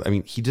Todd Gurley. I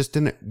mean, he just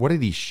didn't, what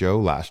did he show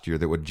last year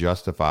that would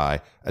justify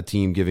a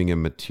team giving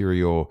him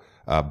material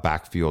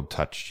backfield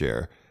touch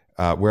share?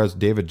 Whereas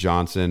David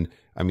Johnson,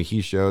 I mean,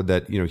 he showed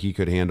that, he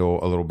could handle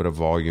a little bit of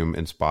volume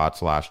in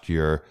spots last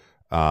year.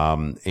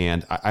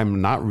 And I'm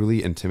not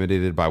really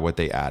intimidated by what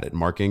they added.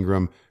 Mark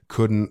Ingram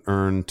couldn't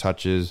earn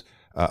touches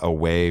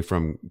away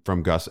from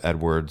Gus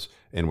Edwards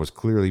and was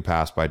clearly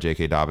passed by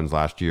J.K. Dobbins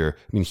last year.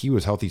 I mean, he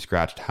was healthy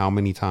scratched how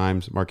many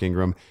times, Mark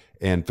Ingram?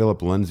 And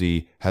Phillip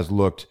Lindsay has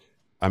looked,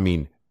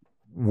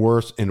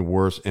 worse and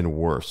worse and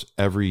worse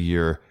every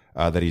year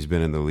that he's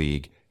been in the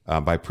league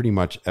by pretty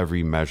much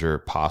every measure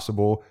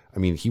possible. I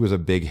mean, he was a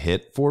big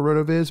hit for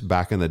RotoViz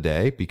back in the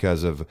day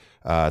because of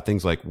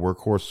things like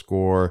workhorse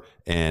score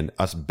and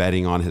us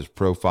betting on his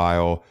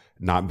profile,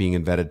 not being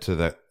invited to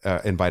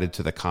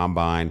the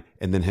combine,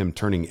 and then him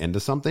turning into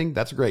something.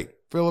 That's great.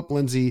 Phillip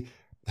Lindsay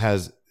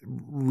has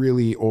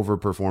really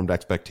overperformed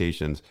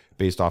expectations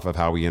based off of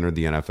how he entered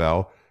the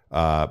NFL.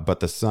 But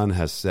the sun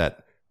has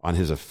set on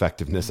his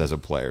effectiveness as a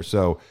player.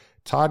 So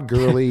Todd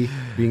Gurley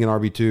being an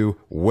RB2,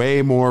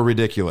 way more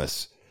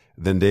ridiculous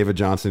than David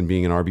Johnson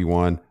being an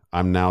RB1.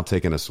 I'm now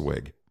taking a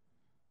swig.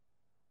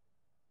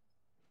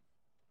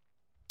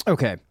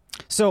 Okay.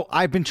 So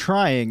I've been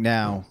trying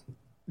now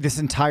this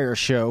entire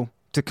show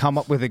to come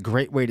up with a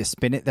great way to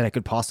spin it that I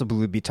could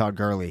possibly be Todd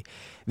Gurley.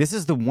 This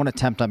is the one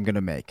attempt I'm going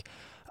to make.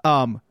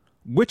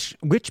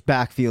 Which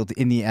backfield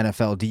in the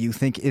NFL do you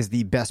think is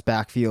the best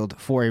backfield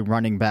for a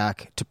running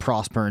back to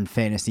prosper in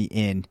fantasy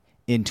in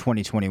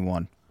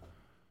 2021?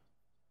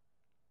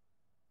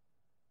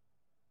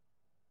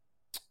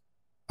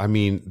 I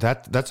mean,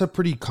 that's a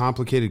pretty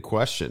complicated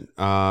question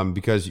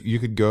because you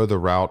could go the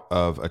route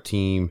of a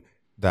team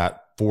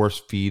that force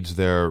feeds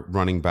their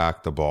running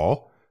back the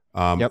ball,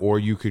 or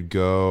you could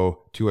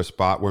go to a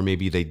spot where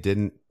maybe they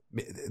didn't.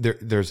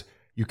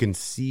 You can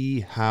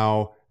see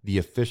how the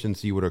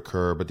efficiency would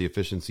occur, but the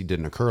efficiency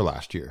didn't occur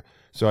last year.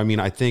 So, I mean,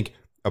 I think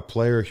a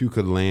player who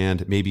could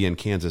land maybe in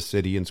Kansas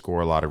City and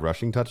score a lot of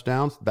rushing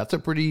touchdowns, that's a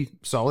pretty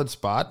solid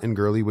spot, and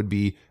Gurley would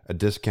be a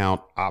discount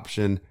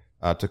option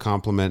to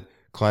complement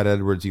Clyde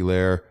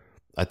Edwards-Helaire.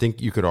 I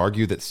think you could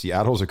argue that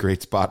Seattle's a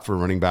great spot for a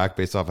running back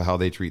based off of how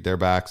they treat their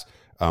backs.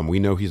 We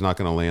know he's not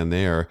going to land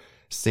there.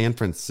 San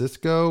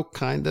Francisco,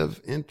 kind of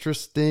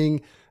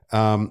interesting.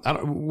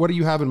 What do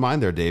you have in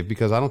mind there, Dave?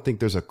 Because I don't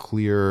think there's a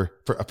clear,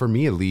 for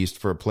me at least,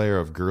 for a player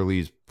of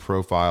Gurley's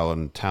profile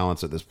and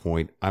talents at this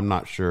point, I'm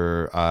not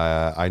sure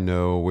I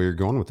know where you're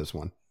going with this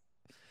one.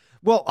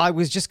 Well, I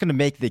was just going to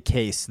make the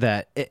case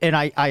that, and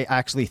I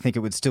actually think it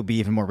would still be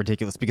even more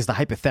ridiculous because the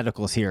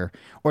hypotheticals here,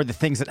 or the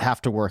things that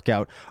have to work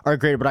out, are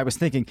greater. But I was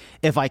thinking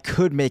if I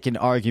could make an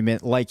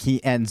argument like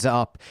he ends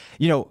up,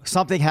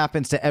 something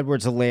happens to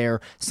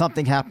Edwards-Helaire,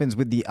 something happens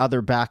with the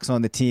other backs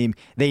on the team,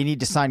 they need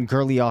to sign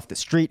Gurley off the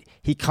street.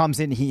 He comes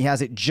in, he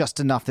has it just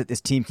enough that this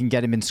team can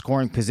get him in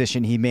scoring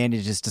position. He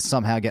manages to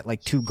somehow get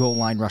like 2 goal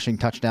line rushing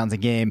touchdowns a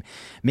game,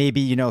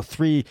 maybe,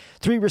 3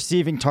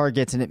 receiving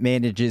targets, and it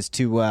manages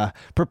to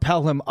propel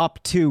him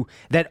up to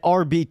that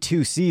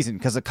RB2 season,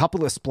 because a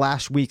couple of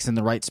splash weeks in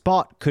the right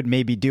spot could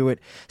maybe do it.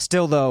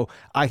 Still, though,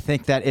 I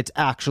think that it's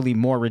actually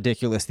more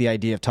ridiculous, the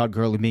idea of Todd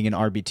Gurley being an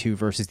RB2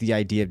 versus the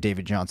idea of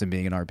David Johnson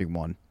being an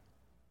RB1.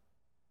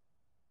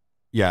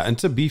 Yeah, and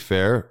to be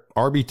fair,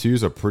 RB2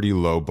 is a pretty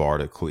low bar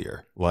to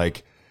clear.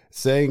 Like,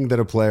 saying that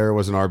a player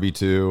was an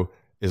RB2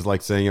 is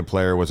like saying a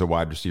player was a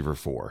wide receiver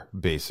 4,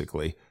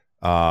 basically.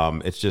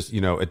 It's just,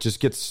 it just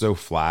gets so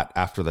flat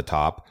after the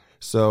top.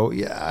 So,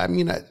 yeah, I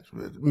mean,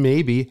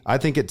 maybe. I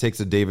think it takes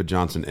a David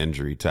Johnson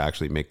injury to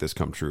actually make this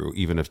come true,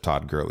 even if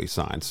Todd Gurley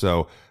signs.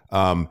 So,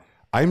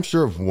 I'm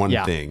sure of one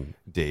thing,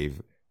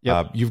 Dave.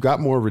 Yep. You've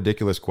got more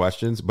ridiculous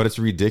questions, but it's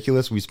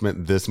ridiculous we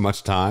spent this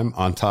much time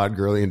on Todd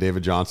Gurley and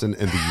David Johnson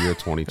in the year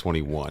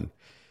 2021.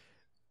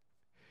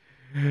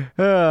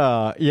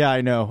 Yeah,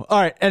 I know.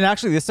 All right. And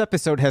actually, this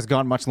episode has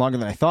gone much longer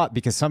than I thought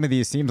because some of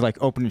these seem like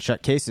open and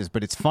shut cases,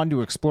 but it's fun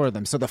to explore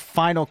them. So the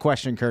final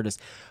question, Curtis,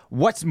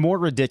 what's more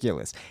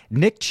ridiculous?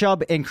 Nick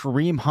Chubb and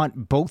Kareem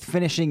Hunt both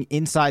finishing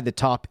inside the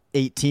top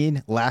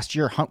 18. Last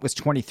year, Hunt was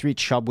 23.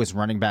 Chubb was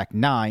running back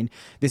 9.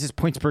 This is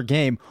points per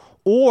game.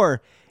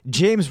 Or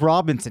James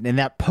Robinson in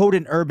that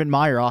potent Urban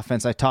Meyer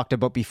offense I talked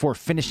about before,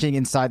 finishing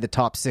inside the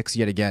top 6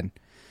 yet again.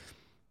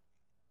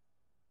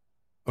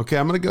 Okay,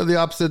 I'm going to go the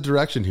opposite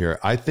direction here.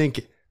 I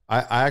think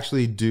I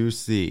actually do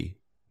see.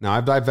 Now,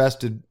 I've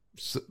divested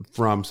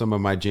from some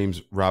of my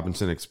James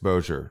Robinson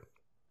exposure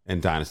in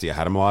Dynasty. I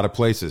had him a lot of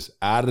places.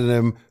 Added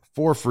him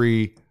for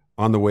free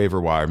on the waiver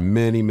wire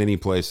many, many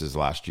places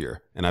last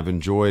year. And I've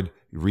enjoyed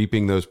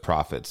reaping those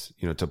profits,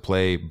 to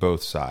play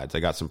both sides. I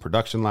got some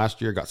production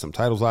last year, got some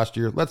titles last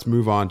year. Let's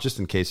move on just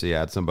in case they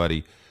add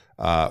somebody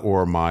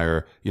or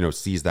Meyer,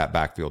 sees that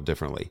backfield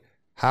differently.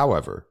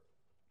 However,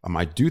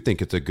 I do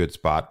think it's a good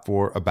spot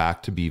for a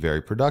back to be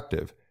very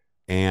productive.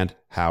 And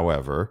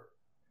however,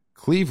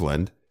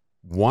 Cleveland,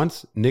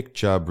 once Nick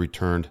Chubb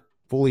returned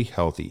fully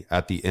healthy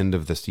at the end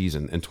of the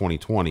season in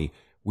 2020,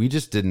 we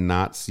just did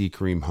not see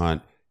Kareem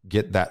Hunt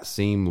get that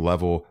same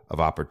level of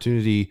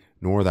opportunity,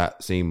 nor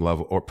that same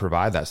level, or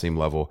provide that same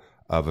level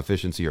of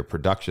efficiency or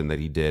production that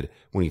he did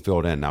when he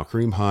filled in. Now,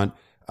 Kareem Hunt,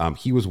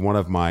 he was one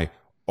of my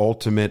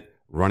ultimate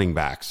running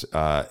backs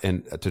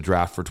and to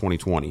draft for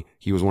 2020.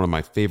 He was one of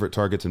my favorite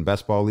targets in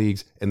best ball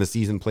leagues, and the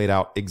season played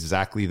out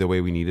exactly the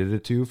way we needed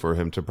it to for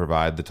him to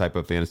provide the type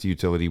of fantasy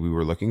utility we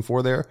were looking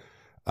for there.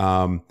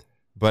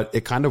 But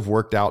it kind of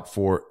worked out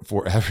for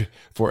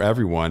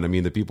everyone. I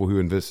mean, the people who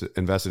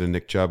invested in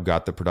Nick Chubb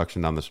got the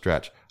production down the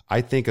stretch.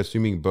 I think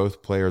assuming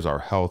both players are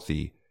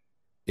healthy,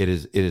 it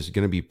is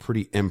going to be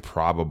pretty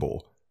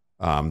improbable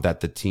that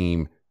the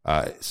team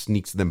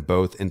sneaks them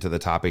both into the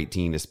top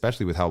 18,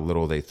 especially with how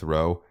little they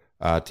throw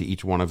to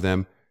each one of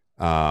them.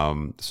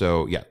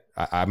 So yeah,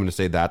 I'm going to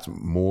say that's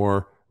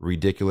more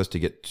ridiculous to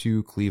get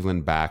two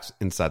Cleveland backs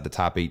inside the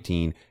top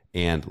 18,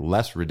 and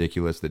less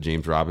ridiculous that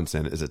James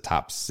Robinson is a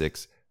top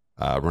 6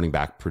 running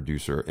back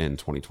producer in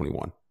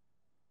 2021.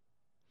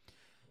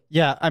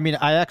 Yeah, I mean,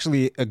 I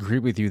actually agree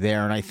with you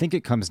there. And I think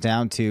it comes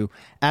down to,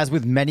 as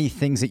with many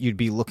things that you'd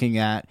be looking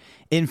at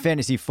in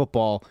fantasy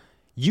football,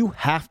 you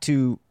have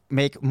to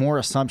make more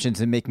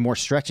assumptions and make more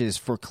stretches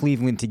for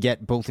Cleveland to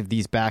get both of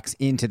these backs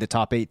into the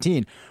top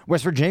 18.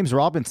 Whereas for James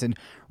Robinson,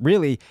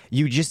 really,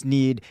 you just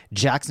need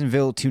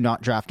Jacksonville to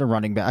not draft a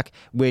running back,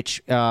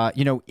 which,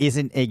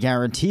 isn't a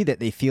guarantee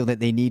that they feel that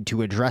they need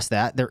to address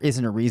that. There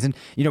isn't a reason.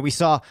 We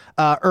saw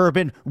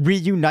Urban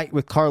reunite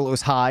with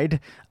Carlos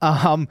Hyde.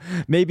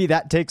 Maybe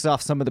that takes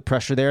off some of the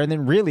pressure there. And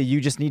then really, you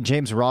just need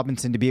James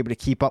Robinson to be able to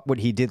keep up what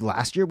he did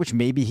last year, which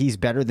maybe he's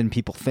better than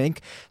people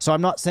think. So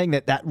I'm not saying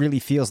that really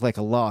feels like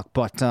a lock,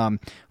 but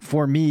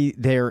for me,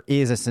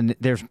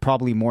 there's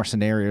probably more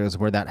scenarios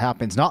where that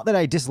happens. Not that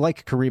I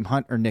dislike Kareem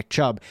Hunt or Nick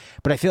Chubb,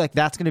 but I feel like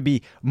that's going to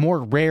be more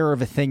rare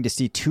of a thing to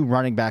see two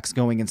running backs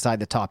going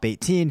inside the top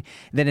 18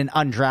 than an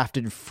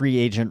undrafted free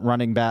agent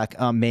running back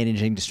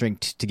managing to string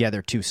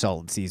together 2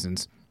 solid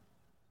seasons.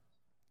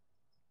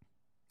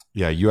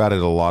 Yeah, you added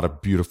a lot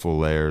of beautiful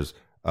layers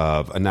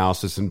of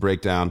analysis and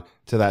breakdown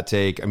to that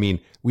take. I mean,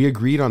 we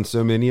agreed on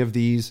so many of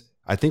these.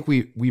 I think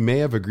we may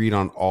have agreed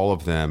on all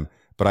of them,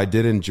 but I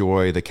did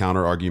enjoy the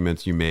counter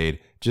arguments you made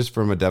just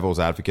from a devil's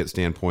advocate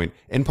standpoint.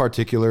 In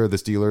particular, the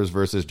Steelers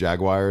versus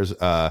Jaguars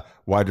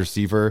wide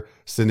receiver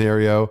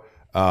scenario.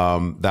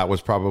 That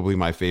was probably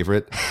my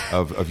favorite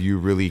of you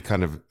really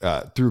kind of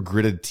through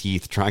gritted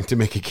teeth trying to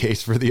make a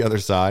case for the other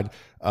side.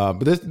 But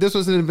this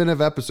was an inventive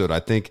episode.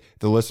 I think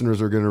the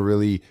listeners are going to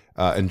really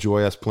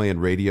enjoy us playing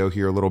radio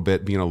here a little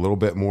bit, being a little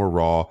bit more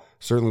raw.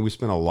 Certainly, we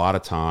spent a lot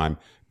of time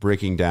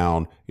breaking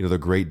down, the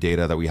great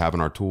data that we have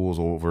in our tools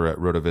over at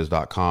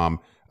rotoviz.com.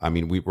 I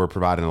mean, we're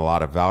providing a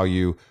lot of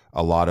value,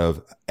 a lot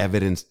of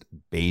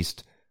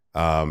evidence-based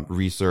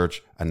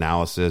research,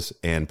 analysis,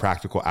 and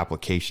practical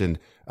application.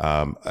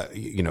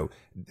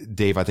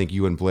 Dave, I think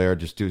you and Blair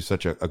just do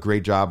such a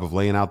great job of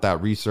laying out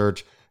that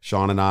research.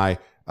 Sean and I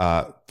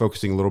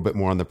focusing a little bit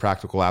more on the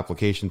practical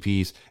application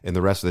piece, and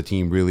the rest of the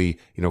team really,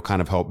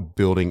 kind of help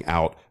building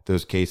out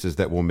those cases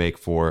that will make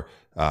for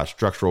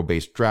structural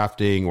based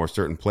drafting or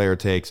certain player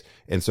takes.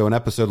 And so an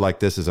episode like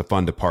this is a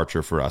fun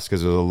departure for us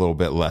because it's a little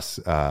bit less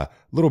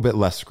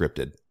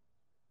scripted.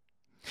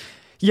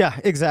 Yeah,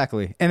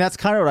 exactly. And that's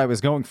kind of what I was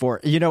going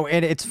for,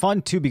 and it's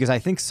fun too, because I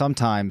think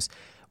sometimes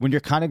when you're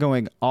kind of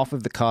going off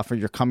of the cuff or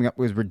you're coming up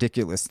with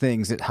ridiculous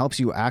things, it helps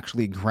you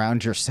actually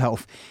ground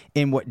yourself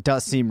in what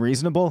does seem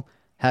reasonable.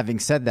 Having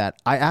said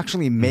that, I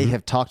actually may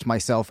have talked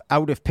myself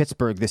out of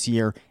Pittsburgh this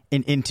year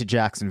and into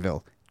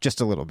Jacksonville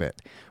just a little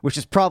bit, which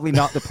is probably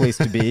not the place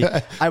to be.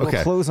 I will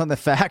close on the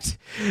fact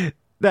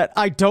that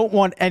I don't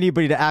want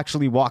anybody to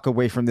actually walk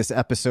away from this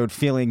episode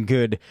feeling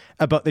good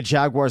about the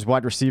Jaguars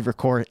wide receiver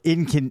core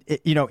in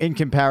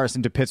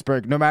comparison to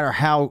Pittsburgh, no matter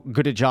how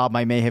good a job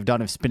I may have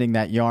done of spinning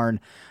that yarn.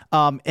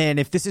 And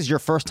if this is your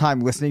first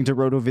time listening to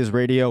RotoViz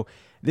Radio,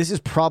 this is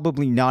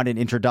probably not an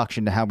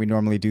introduction to how we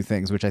normally do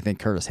things, which I think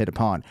Curtis hit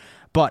upon.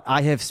 But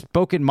I have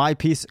spoken my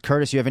piece.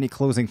 Curtis, you have any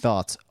closing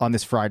thoughts on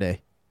this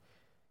Friday?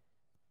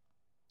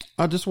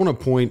 I just want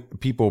to point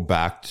people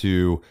back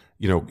to,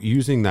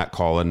 using that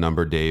call-in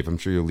number, Dave. I'm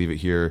sure you'll leave it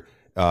here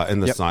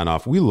in the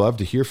sign-off. We love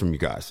to hear from you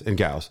guys and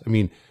gals. I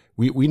mean,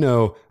 we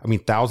know,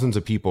 thousands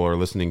of people are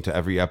listening to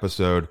every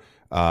episode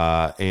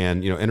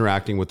and,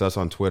 interacting with us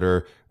on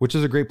Twitter, which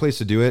is a great place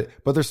to do it.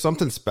 But there's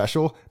something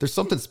special. There's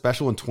something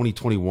special in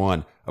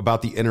 2021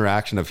 about the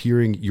interaction of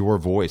hearing your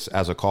voice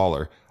as a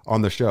caller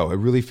on the show.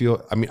 I've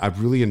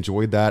really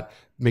enjoyed that.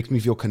 Makes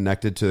me feel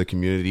connected to the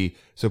community.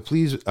 So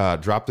please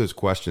drop those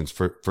questions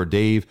for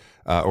Dave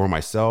or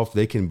myself.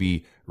 They can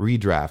be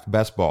redraft,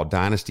 best ball,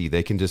 dynasty.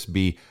 They can just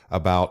be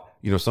about,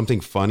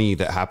 something funny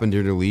that happened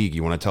in your league.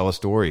 You want to tell a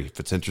story. If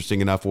it's interesting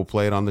enough, we'll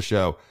play it on the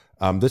show.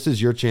 This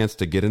is your chance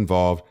to get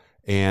involved,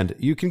 and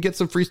you can get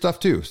some free stuff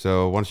too.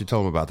 So why don't you tell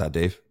them about that,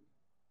 Dave?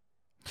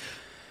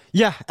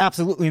 Yeah,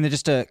 absolutely. And then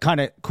just to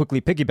kind of quickly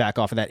piggyback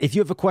off of that, if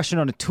you have a question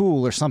on a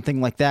tool or something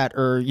like that,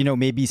 or,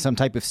 maybe some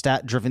type of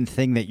stat-driven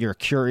thing that you're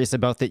curious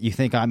about that you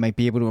think I might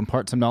be able to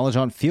impart some knowledge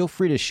on, feel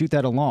free to shoot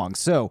that along.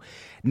 So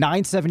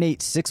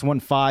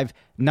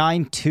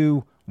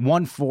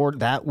 978-615-9214,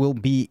 that will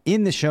be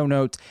in the show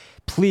notes.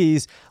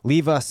 Please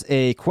leave us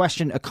a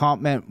question, a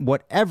comment,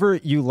 whatever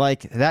you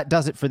like. That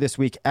does it for this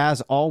week.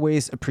 As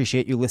always,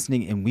 appreciate you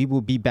listening, and we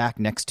will be back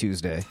next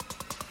Tuesday.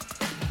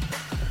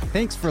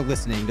 thanks for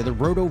listening to the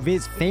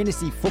RotoViz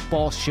Fantasy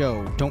Football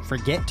Show. Don't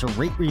forget to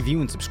rate,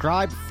 review, and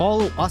subscribe.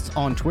 Follow us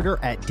on Twitter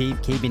at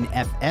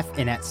DaveCabinFF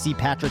and at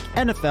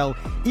CPatrickNFL.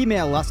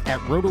 Email us at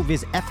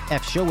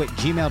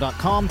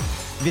rotovizffshow@gmail.com.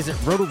 Visit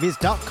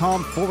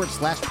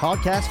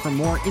rotoviz.com/podcast for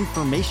more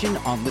information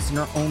on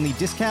listener-only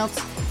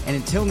discounts. And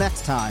until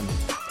next time,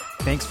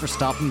 thanks for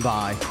stopping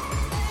by.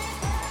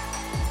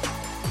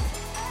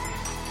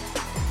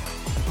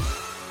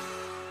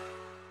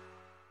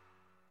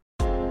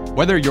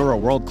 Whether you're a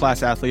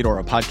world-class athlete or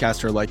a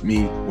podcaster like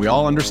me, we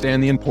all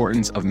understand the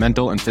importance of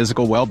mental and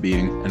physical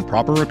well-being and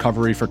proper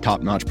recovery for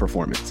top-notch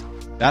performance.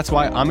 That's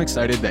why I'm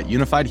excited that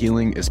Unified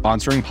Healing is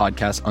sponsoring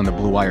podcasts on the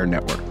Blue Wire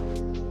Network.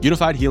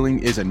 Unified Healing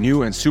is a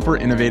new and super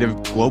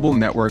innovative global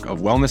network of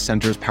wellness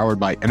centers powered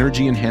by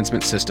Energy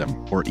Enhancement System,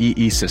 or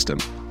EE System.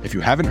 If you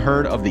haven't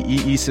heard of the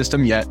EE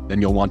System yet,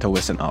 then you'll want to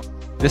listen up.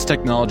 This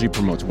technology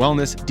promotes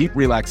wellness, deep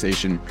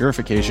relaxation,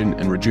 purification,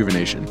 and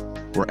rejuvenation.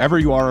 Wherever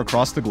you are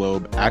across the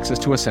globe, access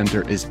to a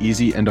center is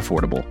easy and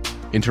affordable.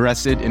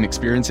 Interested in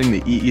experiencing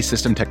the EE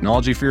System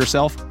technology for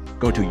yourself?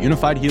 Go to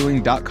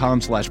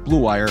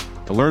unifiedhealing.com/bluewire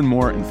to learn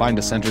more and find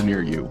a center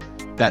near you.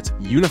 That's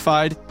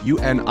unified,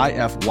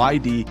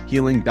 UNIFYD,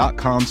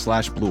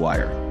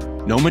 healing.com/bluewire.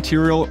 No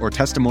material or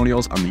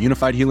testimonials on the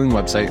Unified Healing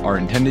website are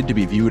intended to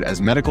be viewed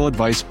as medical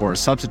advice or a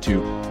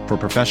substitute for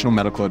professional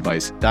medical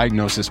advice,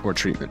 diagnosis, or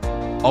treatment.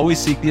 Always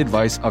seek the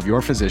advice of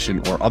your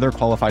physician or other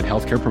qualified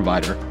healthcare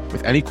provider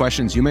with any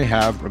questions you may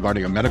have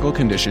regarding a medical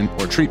condition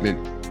or treatment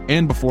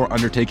and before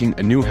undertaking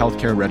a new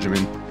healthcare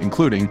regimen,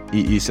 including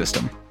EE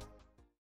System.